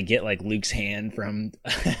is, but they get like Luke's hand from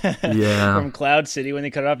from Cloud City when they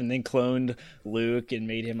cut it off, and then cloned Luke and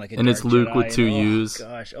made him like a and dark it's Luke Jedi. with two U's.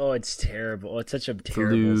 Gosh, it's terrible. It's such a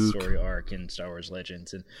terrible story arc in Star Wars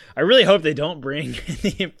Legends, and I really hope they don't bring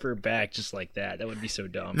the Emperor back just like that. That would be so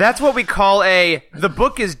dumb. That's what we call the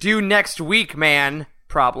book is due next week, man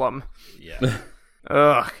problem. Yeah.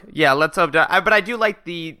 Ugh. Yeah, let's hope. But I do like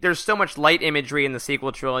there's so much light imagery in the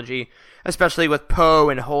sequel trilogy, especially with Poe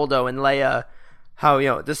and Holdo and Leia.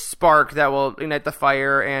 How, the spark that will ignite the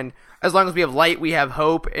fire, and as long as we have light, we have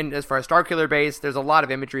hope. And as far as Starkiller Base, there's a lot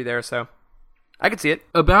of imagery there, so I could see it.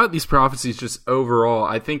 About these prophecies, just overall,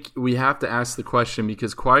 I think we have to ask the question,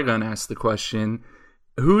 because Qui-Gon asked the question,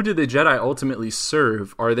 who do the Jedi ultimately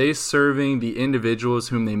serve? Are they serving the individuals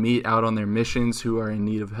whom they meet out on their missions who are in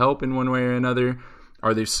need of help in one way or another?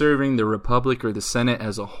 Are they serving the Republic or the Senate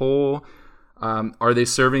as a whole? Are they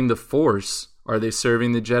serving the Force? Are they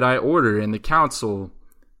serving the Jedi Order and the Council?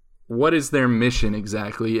 What is their mission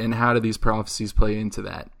exactly, and how do these prophecies play into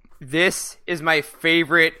that? This is my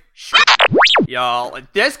favorite y'all.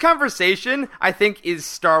 This conversation, I think, is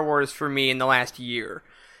Star Wars for me in the last year.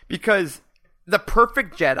 Because the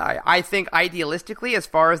perfect Jedi, I think, idealistically, as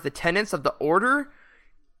far as the tenets of the Order,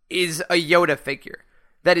 is a Yoda figure.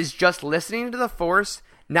 That is just listening to the Force,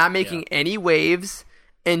 not making any waves,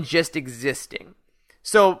 and just existing.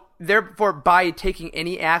 So therefore, by taking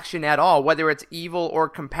any action at all, whether it's evil or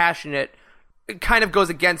compassionate, it kind of goes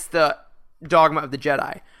against the dogma of the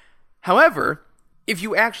Jedi. However, if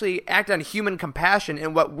you actually act on human compassion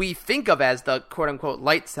and what we think of as the quote-unquote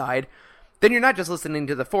light side, then you're not just listening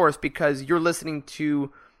to the Force, because you're listening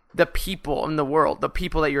to the people in the world, the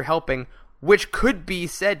people that you're helping, which could be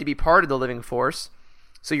said to be part of the living Force.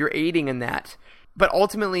 So you're aiding in that. But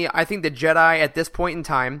ultimately, I think the Jedi at this point in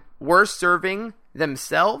time were serving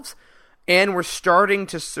themselves and were starting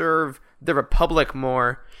to serve the Republic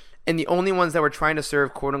more. And the only ones that were trying to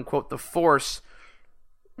serve, quote unquote, the Force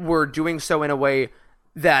were doing so in a way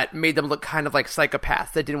that made them look kind of like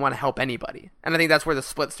psychopaths that didn't want to help anybody. And I think that's where the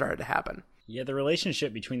split started to happen. Yeah, the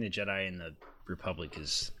relationship between the Jedi and the Republic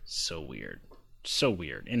is so weird. So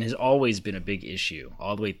weird. And has always been a big issue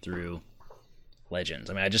all the way through Legends.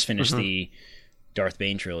 I mean, I just finished the Darth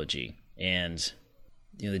Bane trilogy, and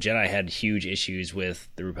the Jedi had huge issues with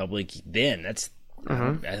the Republic then. That's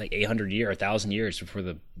I think 1,000 years before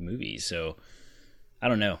the movies. So I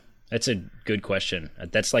don't know. That's a good question.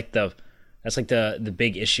 That's like the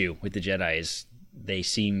big issue with the Jedi is they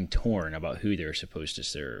seem torn about who they're supposed to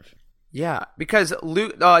serve. Yeah, because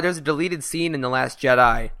Luke, there's a deleted scene in The Last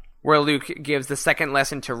Jedi where Luke gives the second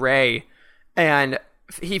lesson to Rey, and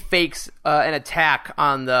he fakes an attack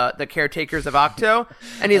on the caretakers of Octo,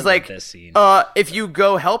 and he's like, if you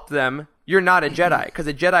go help them, you're not a Jedi, because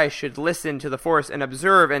a Jedi should listen to the Force and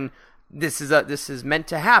observe, and this is meant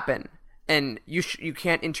to happen, and you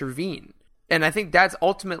can't intervene. And I think that's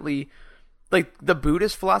ultimately like the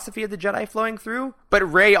Buddhist philosophy of the Jedi flowing through, but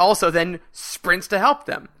Rey also then sprints to help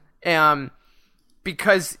them.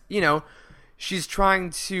 Because, she's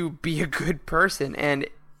trying to be a good person and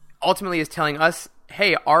ultimately is telling us,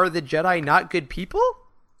 hey, are the Jedi not good people?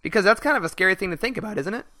 Because that's kind of a scary thing to think about,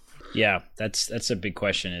 isn't it? Yeah, that's a big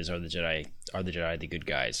question is, are the Jedi the good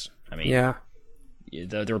guys? I mean, yeah.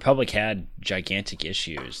 The Republic had gigantic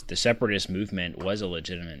issues. The Separatist movement was a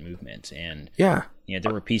legitimate movement, and there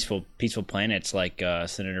were peaceful planets like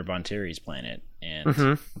Senator Bonteri's planet,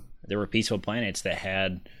 and there were peaceful planets that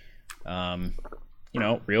had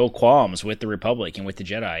real qualms with the Republic and with the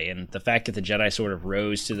Jedi, and the fact that the Jedi sort of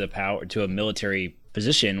rose to the power to a military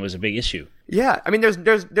position was a big issue. Yeah, I mean,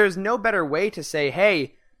 there's no better way to say,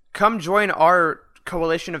 hey, come join our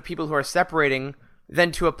coalition of people who are separating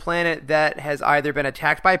than to a planet that has either been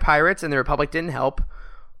attacked by pirates and the Republic didn't help,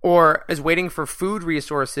 or is waiting for food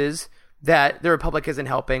resources that the Republic isn't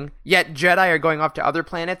helping. Yet Jedi are going off to other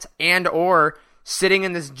planets and or sitting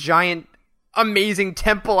in this giant amazing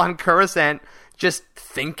temple on Coruscant just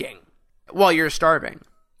thinking while you're starving.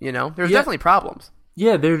 There's definitely problems.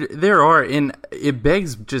 Yeah, there are, and it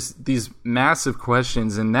begs just these massive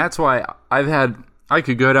questions, and that's why I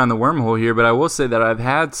could go down the wormhole here, but I will say that I've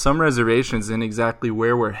had some reservations in exactly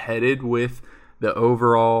where we're headed with the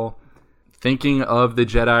overall thinking of the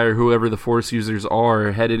Jedi or whoever the Force users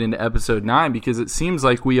are headed into Episode 9, because it seems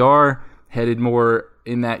like we are headed more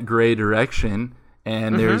in that gray direction,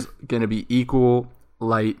 and there's going to be equal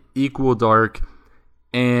light, equal dark,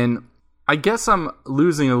 and I guess I'm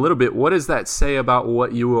losing a little bit. What does that say about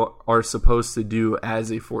what you are supposed to do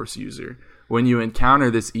as a Force user when you encounter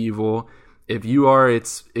this evil? If you are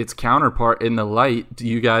its counterpart in the light, do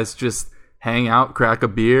you guys just hang out, crack a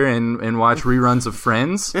beer, and watch reruns of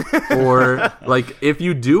Friends? Or, like, if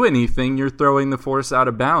you do anything, you're throwing the Force out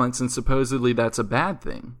of balance, and supposedly that's a bad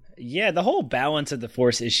thing. Yeah, the whole balance of the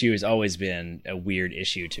Force issue has always been a weird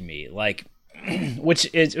issue to me. Like,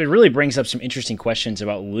 it really brings up some interesting questions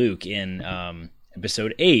about Luke in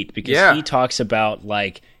Episode 8, because he talks about,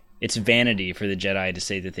 like, it's vanity for the Jedi to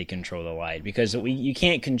say that they control the light, because you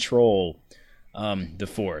can't control the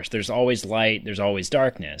Force. There's always light, there's always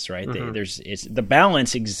darkness, right? The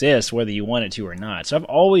balance exists whether you want it to or not. So I've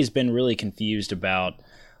always been really confused about,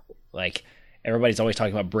 like, everybody's always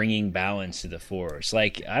talking about bringing balance to the Force.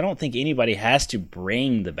 Like, I don't think anybody has to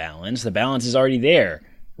bring the balance. The balance is already there,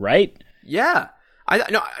 right? Yeah.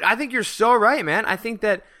 I think you're so right, man. I think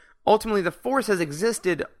that ultimately the Force has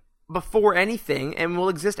existed before anything and will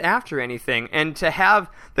exist after anything. And to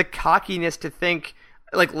have the cockiness to think,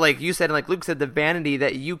 like you said and like Luke said, the vanity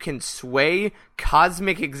that you can sway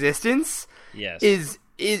cosmic existence is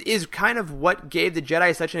kind of what gave the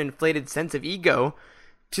Jedi such an inflated sense of ego,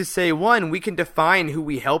 to say, one, we can define who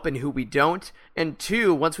we help and who we don't, and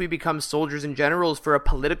two, once we become soldiers and generals for a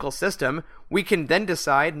political system, we can then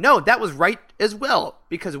decide, no, that was right as well,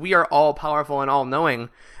 because we are all powerful and all knowing.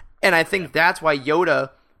 And I think that's why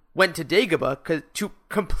Yoda went to Dagobah, to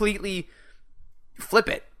completely flip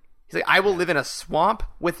it. He's like, I will live in a swamp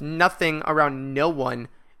with nothing around no one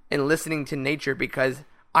and listening to nature, because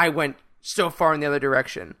I went so far in the other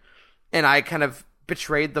direction, and I kind of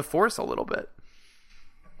betrayed the Force a little bit.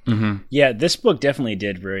 Mm-hmm. Yeah, this book definitely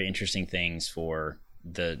did very interesting things for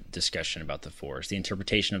the discussion about the Force. The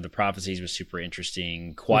interpretation of the prophecies was super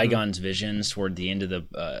interesting. Qui-Gon's visions toward the end of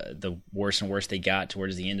the worse and worse they got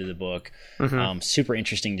towards the end of the book. Super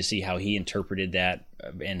interesting to see how he interpreted that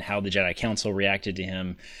and how the Jedi Council reacted to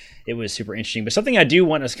him. It was super interesting. But something I do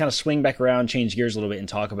want to kind of swing back around, change gears a little bit, and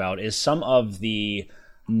talk about is some of the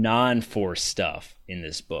non-Force stuff in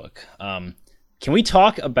this book. Can we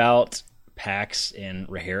talk about Pax and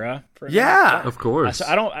Rhaenyra for a minute? Yeah, of course.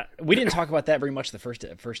 So we didn't talk about that very much the first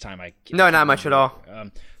time. No, not much at all.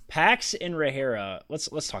 Pax and Rhaenyra,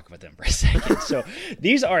 let's talk about them for a second. So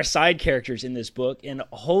these are side characters in this book, and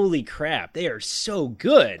holy crap, they are so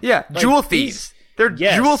good. Yeah, Like, jewel thieves. They're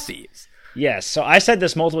jewel thieves. Yes, so I said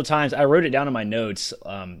this multiple times. I wrote it down in my notes.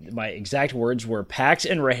 My exact words were Pax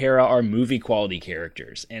and Rhaenyra are movie quality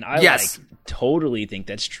characters, and I totally think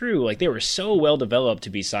that's true. Like, they were so well developed to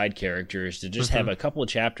be side characters, to just have a couple of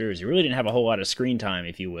chapters. You really didn't have a whole lot of screen time,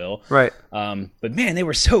 if you will. Right. But man, they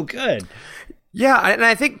were so good. Yeah, and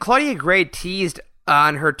I think Claudia Gray teased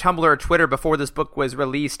on her Tumblr or Twitter before this book was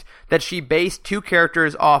released that she based two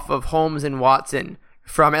characters off of Holmes and Watson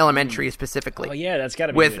from Elementary specifically. Oh yeah, that's got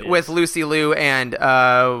to be with Lucy Liu and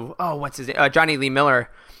what's his name? Johnny Lee Miller.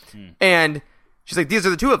 And she's like, these are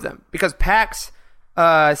the two of them, because Pax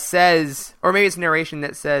says, or maybe it's a narration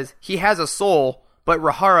that says he has a soul, but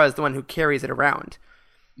Rhaenyra is the one who carries it around.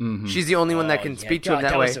 She's the only one that can speak to him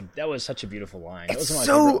that way. That was such a beautiful line. That It's was one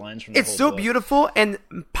of my favorite lines from the it's whole so book. beautiful, and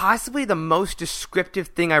possibly the most descriptive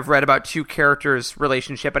thing I've read about two characters'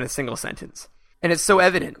 relationship in a single sentence. And it's so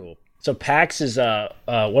evident. Cool. So Pax is one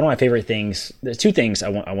of my favorite things. There's two things I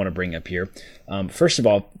want to bring up here. First of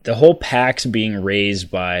all, the whole Pax being raised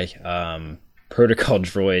by protocol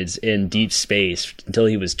droids in deep space until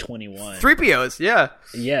he was 21. 3POs, yeah.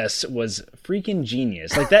 Yes, was freaking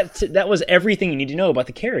genius. Like that was everything you need to know about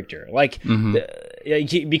the character. Like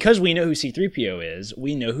because we know who C-3PO is,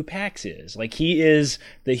 we know who Pax is. Like, he is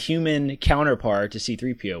the human counterpart to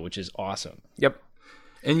C-3PO, which is awesome. Yep.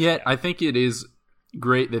 And yet, I think it is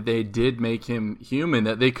great that they did make him human.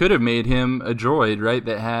 That they could have made him a droid, right?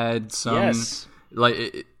 That had some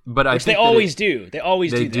but I think they always do. They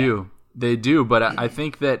always do. They do, but I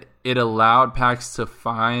think that it allowed Pax to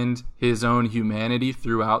find his own humanity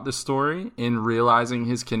throughout the story in realizing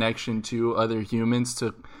his connection to other humans,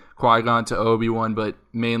 to Qui-Gon, to Obi-Wan, but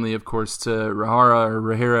mainly, of course, to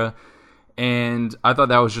Rhaenyra. And I thought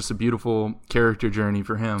that was just a beautiful character journey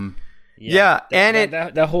for him.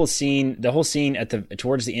 The whole scene at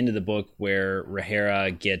towards the end of the book where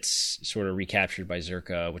Rhaenyra gets sort of recaptured by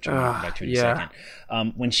Zerka, which I'm going to come back to in a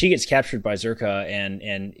second. When she gets captured by Zerka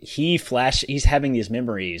and he's having these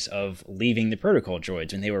memories of leaving the protocol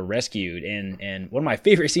droids when they were rescued, and one of my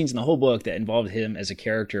favorite scenes in the whole book that involved him as a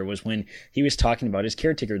character was when he was talking about his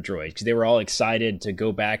caretaker droids, because they were all excited to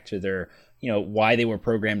go back to their, why they were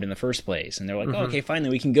programmed in the first place. And they're like, oh, okay, fine,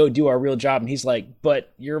 then we can go do our real job. And he's like,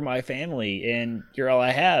 but you're my family and you're all I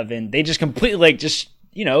have. And they just completely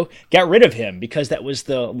got rid of him because that was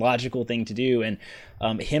the logical thing to do. And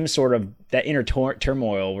him sort of that inner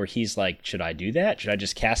turmoil where he's like, should I do that? Should I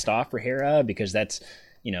just cast off Rhaenyra? Because that's,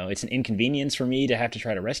 it's an inconvenience for me to have to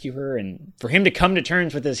try to rescue her. And for him to come to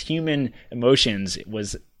terms with his human emotions, it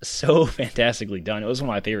was so fantastically done. It was one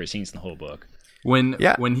of my favorite scenes in the whole book.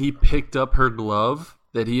 When he picked up her glove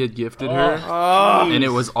that he had gifted her, and it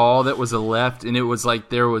was all that was left, and it was like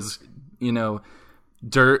there was,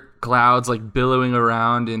 dirt clouds like billowing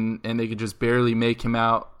around, and they could just barely make him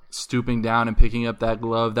out stooping down and picking up that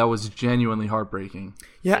glove. That was genuinely heartbreaking.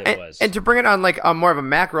 Yeah, and to bring it on like a more of a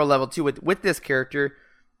macro level too, with this character,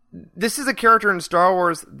 this is a character in Star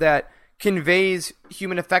Wars that conveys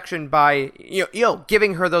human affection by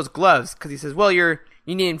giving her those gloves, because he says, well, you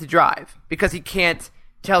need him to drive, because he can't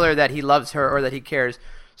tell her that he loves her or that he cares.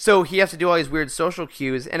 So he has to do all these weird social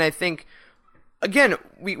cues. And I think, again,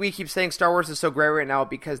 we keep saying Star Wars is so great right now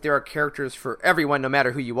because there are characters for everyone, no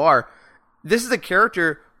matter who you are. This is a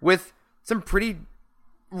character with some pretty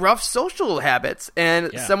rough social habits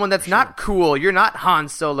and someone that's not cool. You're not Han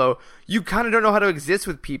Solo. You kind of don't know how to exist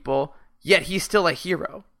with people, yet he's still a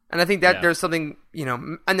hero. And I think that there's something, in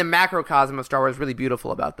the macrocosm of Star Wars really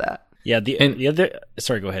beautiful about that. Yeah, the other...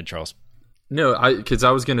 Sorry, go ahead, Charles. No, because I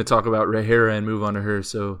was going to talk about Rhaenyra and move on to her.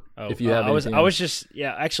 So if you have anything... I was just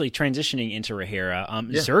actually transitioning into Rhaenyra.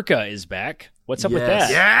 Zerka is back. What's up with that?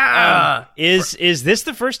 Yeah. Is this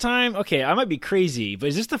the first time? Okay, I might be crazy, but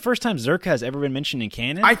is this the first time Zerka has ever been mentioned in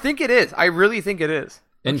canon? I think it is. I really think it is.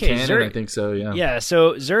 In canon, I think so, yeah. Yeah,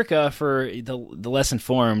 so Zerka, for the less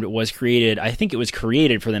informed, was created, I think it was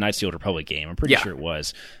created for the Knights of the Old Republic game. I'm pretty sure it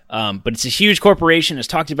was. But it's a huge corporation. It's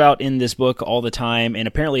talked about in this book all the time, and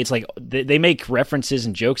apparently it's like they make references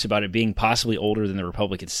and jokes about it being possibly older than the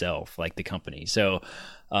Republic itself, like the company. So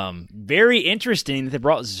very interesting that they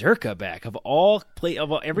brought Zerka back. Of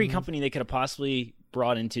every company they could have possibly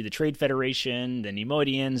brought into the Trade Federation, the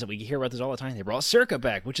Neimoidians, and we hear about this all the time, they brought Zerka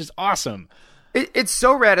back, which is awesome. It's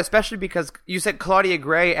so rad, especially because you said Claudia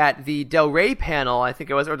Gray at the Del Rey panel, I think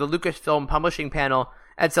it was, or the Lucasfilm Publishing panel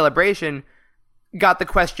at Celebration, got the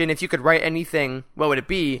question, if you could write anything, what would it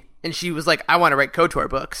be? And she was like, I want to write KOTOR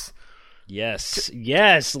books. Yes,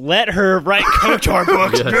 let her write KOTOR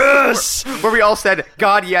books. Yes! Where we all said,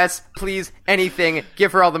 God, yes, please, anything,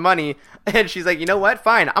 give her all the money. And she's like, you know what?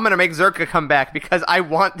 Fine, I'm going to make Zerka come back because I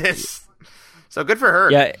want this. So good for her.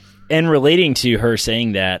 Yeah, and relating to her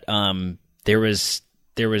saying that, there was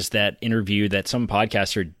that interview that some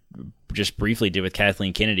podcaster just briefly did with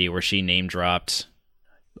Kathleen Kennedy where she name dropped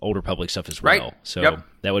Old Republic stuff as well. Right. So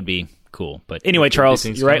that would be cool. But anyway, Charles,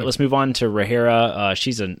 you're right. Let's move on to Rhaenyra.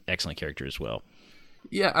 She's an excellent character as well.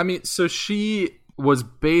 Yeah, I mean, so she was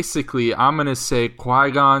basically, I'm going to say,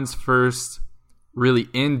 Qui-Gon's first really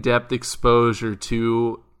in-depth exposure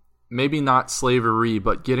to maybe not slavery,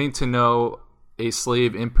 but getting to know a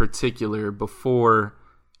slave in particular before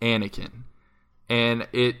Anakin. And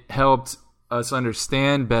it helped us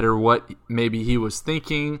understand better what maybe he was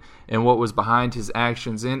thinking and what was behind his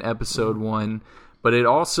actions in Episode 1. But it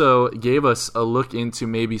also gave us a look into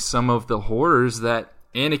maybe some of the horrors that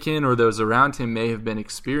Anakin or those around him may have been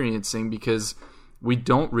experiencing, because we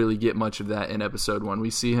don't really get much of that in Episode 1. We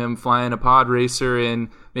see him flying a pod racer and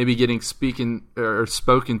maybe getting spoken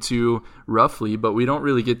to roughly, but we don't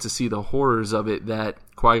really get to see the horrors of it that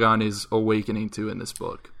Qui-Gon is awakening to in this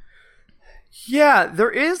book. Yeah,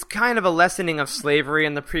 there is kind of a lessening of slavery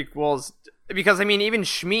in the prequels, because, I mean, even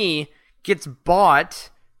Shmi gets bought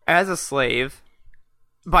as a slave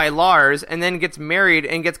by Lars and then gets married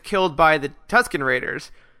and gets killed by the Tusken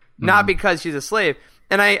Raiders, not because she's a slave.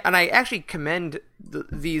 And I actually commend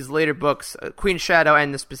these later books, Queen Shadow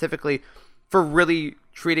and this specifically, for really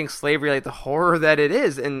treating slavery like the horror that it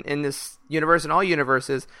is in this universe and all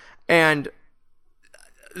universes. And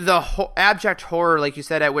the abject horror, like you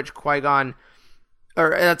said, at which Qui-Gon,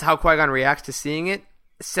 or that's how Qui-Gon reacts to seeing it,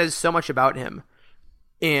 says so much about him.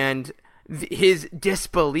 And his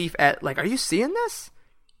disbelief at, like, are you seeing this?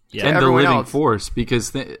 Yeah. And the living force,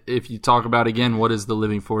 because if you talk about, again, what does the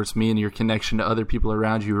living force mean, your connection to other people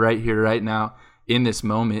around you right here, right now, in this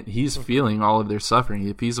moment, he's feeling all of their suffering.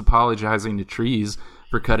 If he's apologizing to trees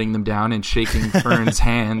for cutting them down and shaking Fern's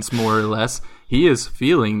hands, more or less, he is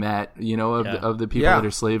feeling that, of the people that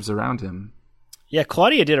are slaves around him. Yeah,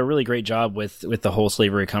 Claudia did a really great job with the whole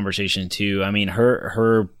slavery conversation too. I mean,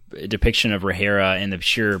 her depiction of Rhaenyra and the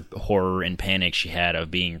sheer horror and panic she had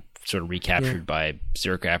of being sort of recaptured by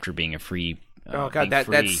Zerka after being a free. Oh god,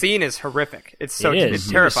 that scene is horrific. It's it's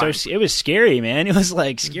terrifying. It was scary, man. It was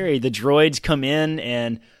like scary. The droids come in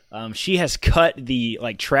and she has cut the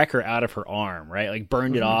tracker out of her arm, right? Like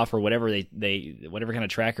burned it off or whatever whatever kind of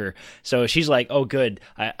tracker. So she's like, "Oh, good,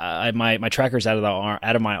 my tracker's out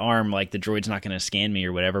of my arm. Like the droid's not going to scan me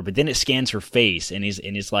or whatever." But then it scans her face, and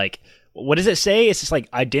he's like, "What does it say?" It's just like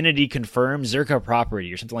identity confirmed, Zerka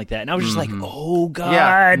property or something like that. And I was just like, "Oh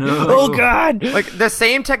god, oh god!" Like the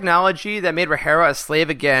same technology that made Rhaenyra a slave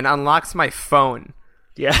again unlocks my phone.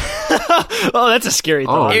 Yeah. Oh, that's a scary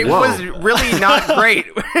thought. It was really not great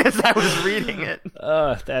as I was reading it.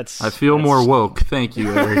 I feel more woke. Thank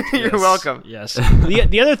you, Eric. You're welcome. Yes.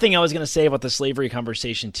 The other thing I was going to say about the slavery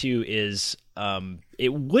conversation too is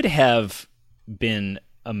it would have been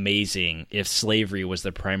amazing if slavery was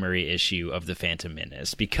the primary issue of the Phantom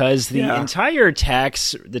Menace, because the entire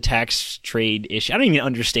tax trade issue, I don't even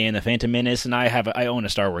understand the Phantom Menace, and I own a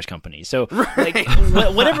Star Wars company, so like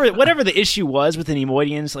whatever the issue was with the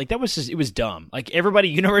Neimoidians, like it was dumb. Like everybody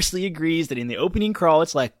universally agrees that in the opening crawl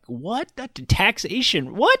it's like, what, that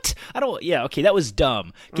taxation, what, that was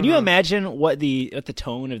dumb. Can you imagine what the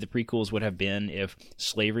tone of the prequels would have been if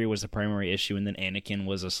slavery was the primary issue and then Anakin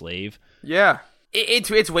was a slave? Yeah.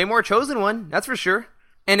 It's way more Chosen One, that's for sure.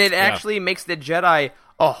 And it actually makes the Jedi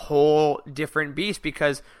a whole different beast,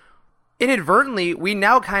 because inadvertently, we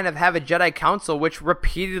now kind of have a Jedi Council which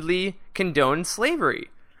repeatedly condones slavery.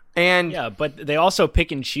 And yeah, but they also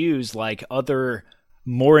pick and choose like other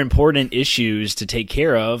more important issues to take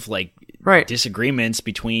care of, like disagreements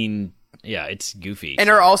between... Yeah, it's goofy. And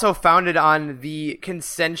are also founded on the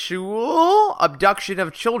consensual abduction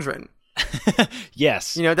of children.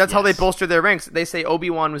 Yes. That's how they bolster their ranks. They say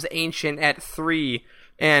Obi-Wan was ancient at 3,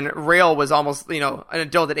 and Rael was almost, an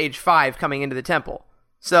adult at age 5 coming into the temple.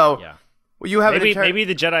 So you have maybe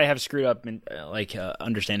the Jedi have screwed up in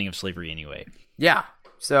understanding of slavery anyway. Yeah.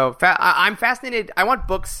 So I'm fascinated. I want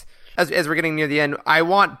books as we're getting near the end. I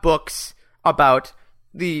want books about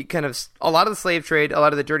the kind of a lot of the slave trade, a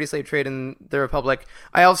lot of the dirty slave trade in the Republic.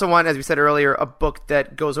 I also want, as we said earlier, a book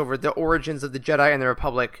that goes over the origins of the Jedi and the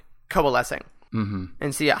Republic coalescing,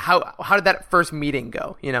 and see how did that first meeting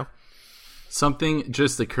go. Something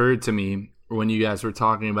just occurred to me when you guys were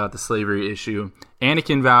talking about the slavery issue.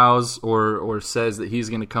 Anakin vows or says that he's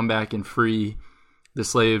going to come back and free the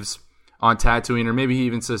slaves on Tatooine, or maybe he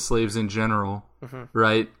even says slaves in general,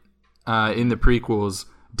 right? In the prequels.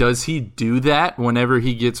 Does he do that whenever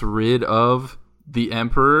he gets rid of the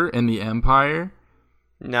Emperor and the Empire?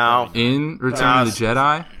 No. In Return of the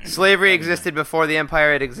Jedi? Slavery existed before the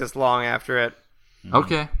Empire. It exists long after it.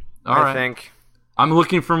 Okay. All right. I think. I'm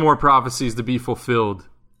looking for more prophecies to be fulfilled.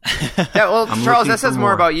 Yeah, well, Charles, that says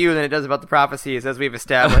more about you than it does about the prophecies, as we've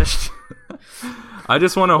established. I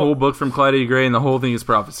just want a whole book from Clyde A. Gray, and the whole thing is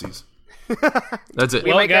prophecies. That's it.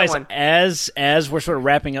 Well, guys, as we're sort of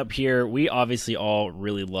wrapping up here, we obviously all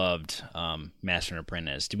really loved Master and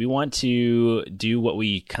Apprentice. Do we want to do what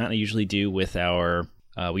we kind of usually do with our...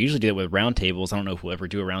 we usually do it with roundtables. I don't know if we'll ever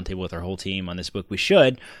do a roundtable with our whole team on this book. We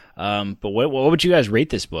should. But what would you guys rate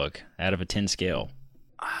this book out of a 10 scale?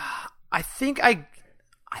 I think I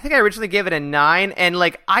originally gave it a 9, and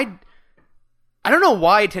I don't know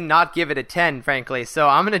why to not give it a 10, frankly. So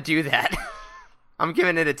I'm gonna do that. I'm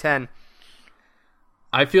giving it a 10.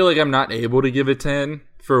 I feel like I'm not able to give it 10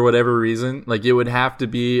 for whatever reason. It would have to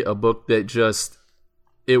be a book that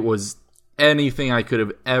it was anything I could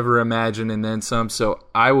have ever imagined and then some. So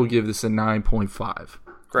I will give this a 9.5.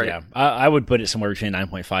 Great. Yeah, I would put it somewhere between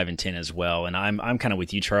 9.5 and 10 as well. And I'm kind of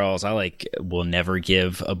with you, Charles. I will never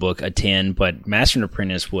give a book a 10, but Master and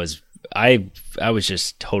Apprentice was I was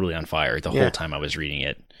just totally on fire the whole time I was reading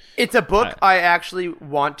it. It's a book I actually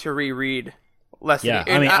want to reread. I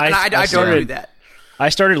don't do that. I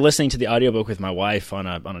started listening to the audiobook with my wife on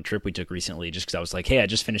a trip we took recently, just because I was like, hey, I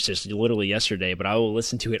just finished this literally yesterday, but I will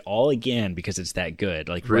listen to it all again because it's that good,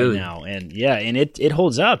 really? Right now. And and it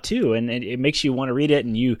holds up too, and it makes you want to read it,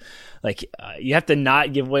 and you you have to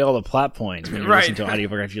not give away all the plot points when you listen to an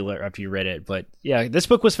audiobook after you read it. But yeah, this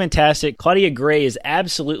book was fantastic. Claudia Gray is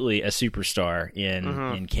absolutely a superstar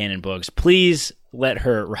in canon books. Please let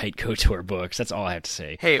her write KOTOR books. That's all I have to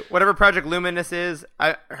say. Hey, whatever Project Luminous is,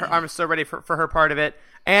 I'm so ready for her part of it.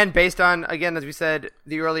 And based on, again, as we said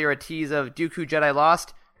the earlier, a tease of Dooku Jedi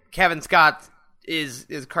Lost, Kevin Scott is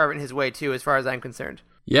carving his way too, as far as I'm concerned.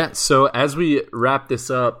 Yeah, so as we wrap this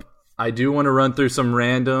up, I do want to run through some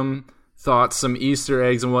random thoughts, some Easter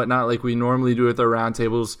eggs and whatnot like we normally do with our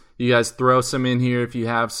roundtables. You guys throw some in here if you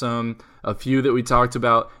have some. A few that we talked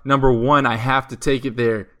about. Number 1, I have to take it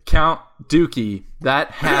there. Count Dookie.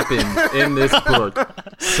 That happened in this book.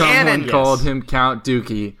 Someone called him Count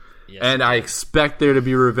Dookie. Yes, and I expect there to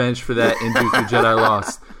be revenge for that in Dooku Jedi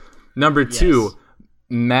Lost. Number 2,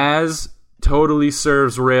 Maz totally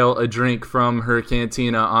serves Rael a drink from her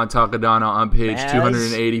cantina on Takodana on page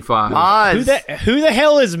 285. Maz. Who the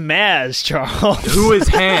hell is Maz, Charles? Who is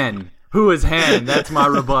Han? Who is Han? That's my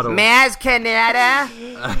rebuttal. Maz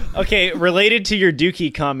Kanata. Okay, related to your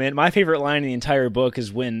Dookie comment, my favorite line in the entire book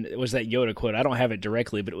was that Yoda quote. I don't have it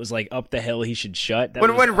directly, but it was up the hell he should shut.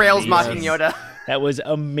 When Rael's mocking Yoda. That was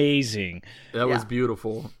amazing. That was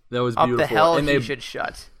beautiful. Up the hell he should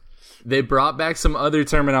shut. They brought back some other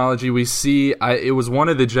terminology. We see, it was one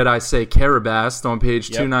of the Jedi say Karabast on page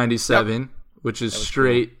 297, which is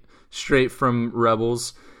straight from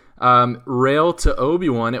Rebels. Rael to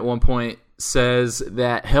Obi-Wan at one point says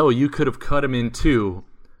that, hell, you could have cut him in 2.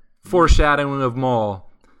 Foreshadowing of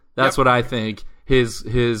Maul. That's what I think.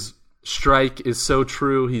 His strike is so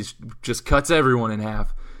true. He's just cuts everyone in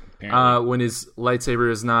half when his lightsaber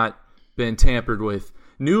has not been tampered with.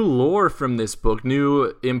 New lore from this book.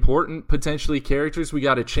 New important, potentially, characters. We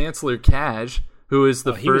got a Chancellor Kaj, who is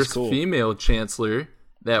the first female Chancellor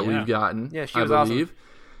that we've gotten, yeah, she was I believe.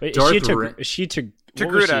 Awesome. She took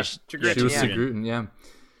Togruta. She was Togruta,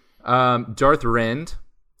 yeah. Darth Rend,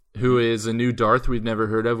 who is a new Darth we've never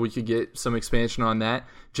heard of. We could get some expansion on that.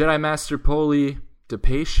 Jedi Master Poli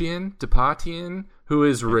Depatian, who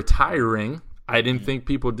is retiring. I didn't think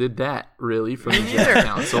people did that, really, from the Jedi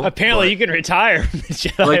Council. Apparently, you can retire from the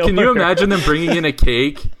Jedi Can you imagine them bringing in a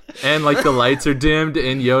cake and, the lights are dimmed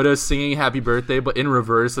and Yoda singing Happy Birthday, but in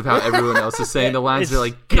reverse of how everyone else is saying the lines? They're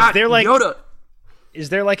like, God, Yoda! Is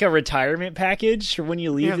there a retirement package for when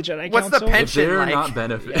you leave the Jedi Council? What's the pension if they're like? Not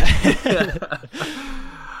benefits.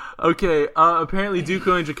 Okay, apparently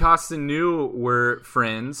Dooku and Jocasta Nu were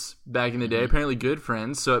friends back in the day, apparently good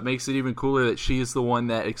friends, so it makes it even cooler that she is the one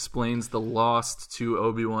that explains the Lost to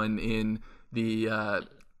Obi-Wan in the,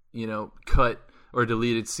 cut or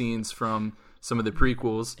deleted scenes from some of the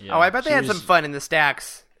prequels. Yeah. I bet they had some fun in the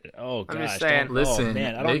stacks. Oh, gosh. I'm just saying. Listen,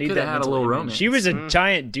 man, I don't they need could that have had a little romance. She was a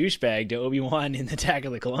giant douchebag to Obi-Wan in Attack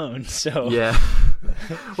of the Clones, so... Yeah.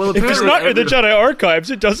 Well, if it's not in the Jedi archives,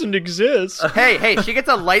 it doesn't exist. Hey, she gets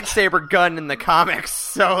a lightsaber gun in the comics,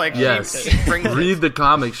 so, yes. she brings Read the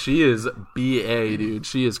comics. She is BA, dude.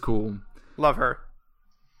 She is cool. Love her.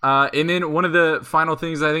 And then one of the final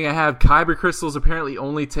things I think I have, kyber crystals apparently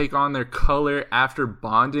only take on their color after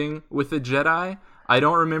bonding with the Jedi. I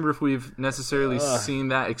don't remember if we've necessarily seen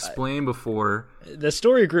that explained before. The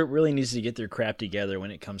story group really needs to get their crap together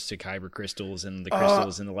when it comes to kyber crystals and the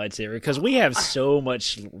crystals in the lightsaber, because we have so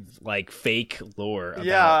much fake lore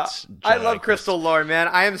about Jedi I love crystal lore, man.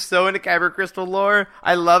 I am so into kyber crystal lore.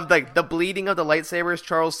 I love the bleeding of the lightsabers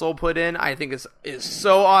Charles Soule put in. I think is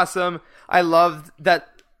so awesome. I love that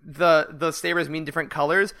the sabers mean different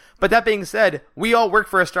colors. But that being said, we all work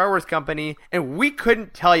for a Star Wars company, and we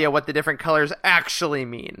couldn't tell you what the different colors actually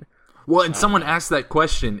mean. Well, and someone asked that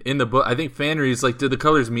question in the book. I think Fanry's like, did the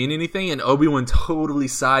colors mean anything? And Obi-Wan totally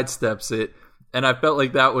sidesteps it. And I felt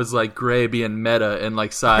like that was like Gray being meta and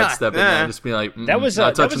like sidestepping that and just being like, that was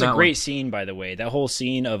a great scene, by the way. That whole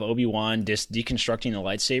scene of Obi-Wan just deconstructing the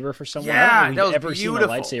lightsaber for someone. Yeah, I don't know if that we've was ever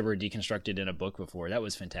beautiful. seen a lightsaber deconstructed in a book before. That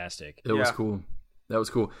was fantastic. It was cool. That was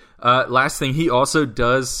cool. Last thing, he also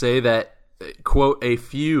does say that, quote, a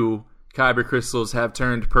few kyber crystals have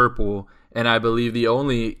turned purple, and I believe the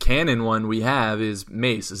only canon one we have is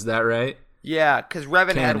Mace. Is that right? Yeah, because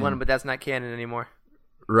Revan had one, but that's not canon anymore.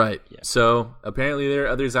 Right. Yeah. So apparently there are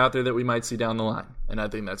others out there that we might see down the line, and I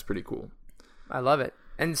think that's pretty cool. I love it.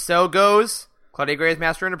 And so goes Claudia Gray's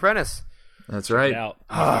Master and Apprentice. That's right. Check it out.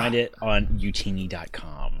 You find it on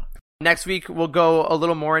utini.com. Next week, we'll go a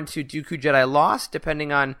little more into Dooku Jedi Lost,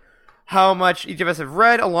 depending on how much each of us have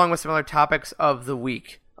read, along with some other topics of the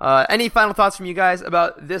week. Any final thoughts from you guys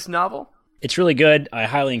about this novel? It's really good. I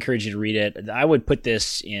highly encourage you to read it. I would put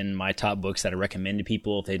this in my top books that I recommend to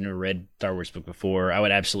people if they've never read Star Wars book before. I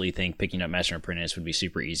would absolutely think picking up Master and Apprentice would be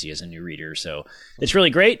super easy as a new reader. So it's really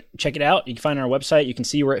great. Check it out. You can find it on our website. You can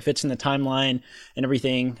see where it fits in the timeline and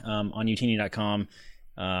everything on utini.com.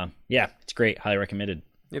 Yeah, it's great. Highly recommended.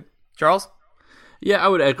 Yep. Charles? Yeah, I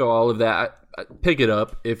would echo all of that. Pick it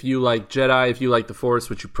up. If you like Jedi, if you like the Force,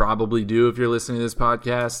 which you probably do if you're listening to this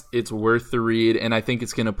podcast, it's worth the read, and I think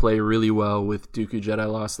it's going to play really well with Dooku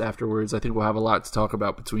Jedi Lost afterwards. I think we'll have a lot to talk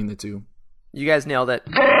about between the two. You guys nailed it.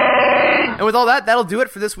 And with all that, that'll do it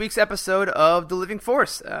for this week's episode of The Living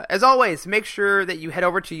Force. As always, make sure that you head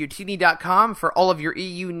over to utini.com for all of your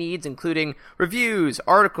EU needs, including reviews,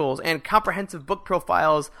 articles, and comprehensive book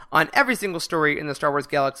profiles on every single story in the Star Wars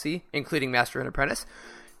galaxy, including Master and Apprentice.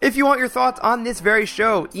 If you want your thoughts on this very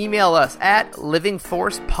show, email us at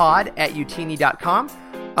livingforcepod@utini.com.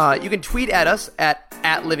 You can tweet at us at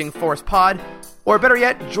livingforcepod, or better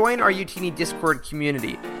yet, join our Utini Discord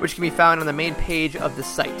community, which can be found on the main page of the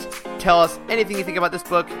site. Tell us anything you think about this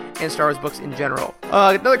book and Star Wars books in general.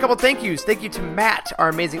 Another couple thank yous. Thank you to Matt, our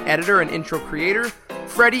amazing editor and intro creator,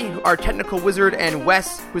 Freddie, our technical wizard, and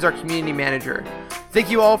Wes, who's our community manager. Thank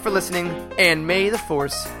you all for listening, and may the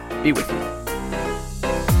Force be with you.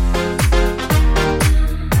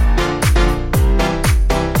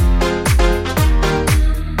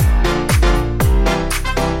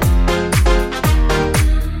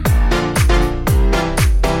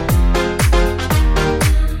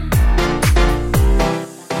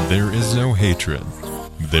 There is no hatred.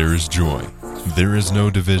 There is joy. There is no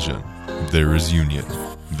division. There is union.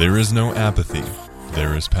 There is no apathy.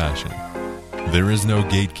 There is passion. There is no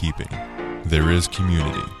gatekeeping. There is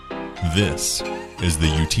community. This is the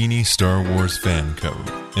Utini Star Wars Fan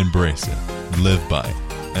Code. Embrace it, live by it,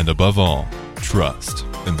 and above all, trust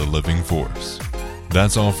in the living Force.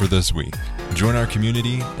 That's all for this week. Join our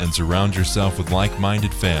community and surround yourself with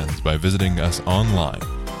like-minded fans by visiting us online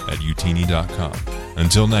at utini.com.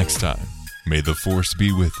 Until next time, may the Force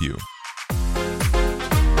be with you.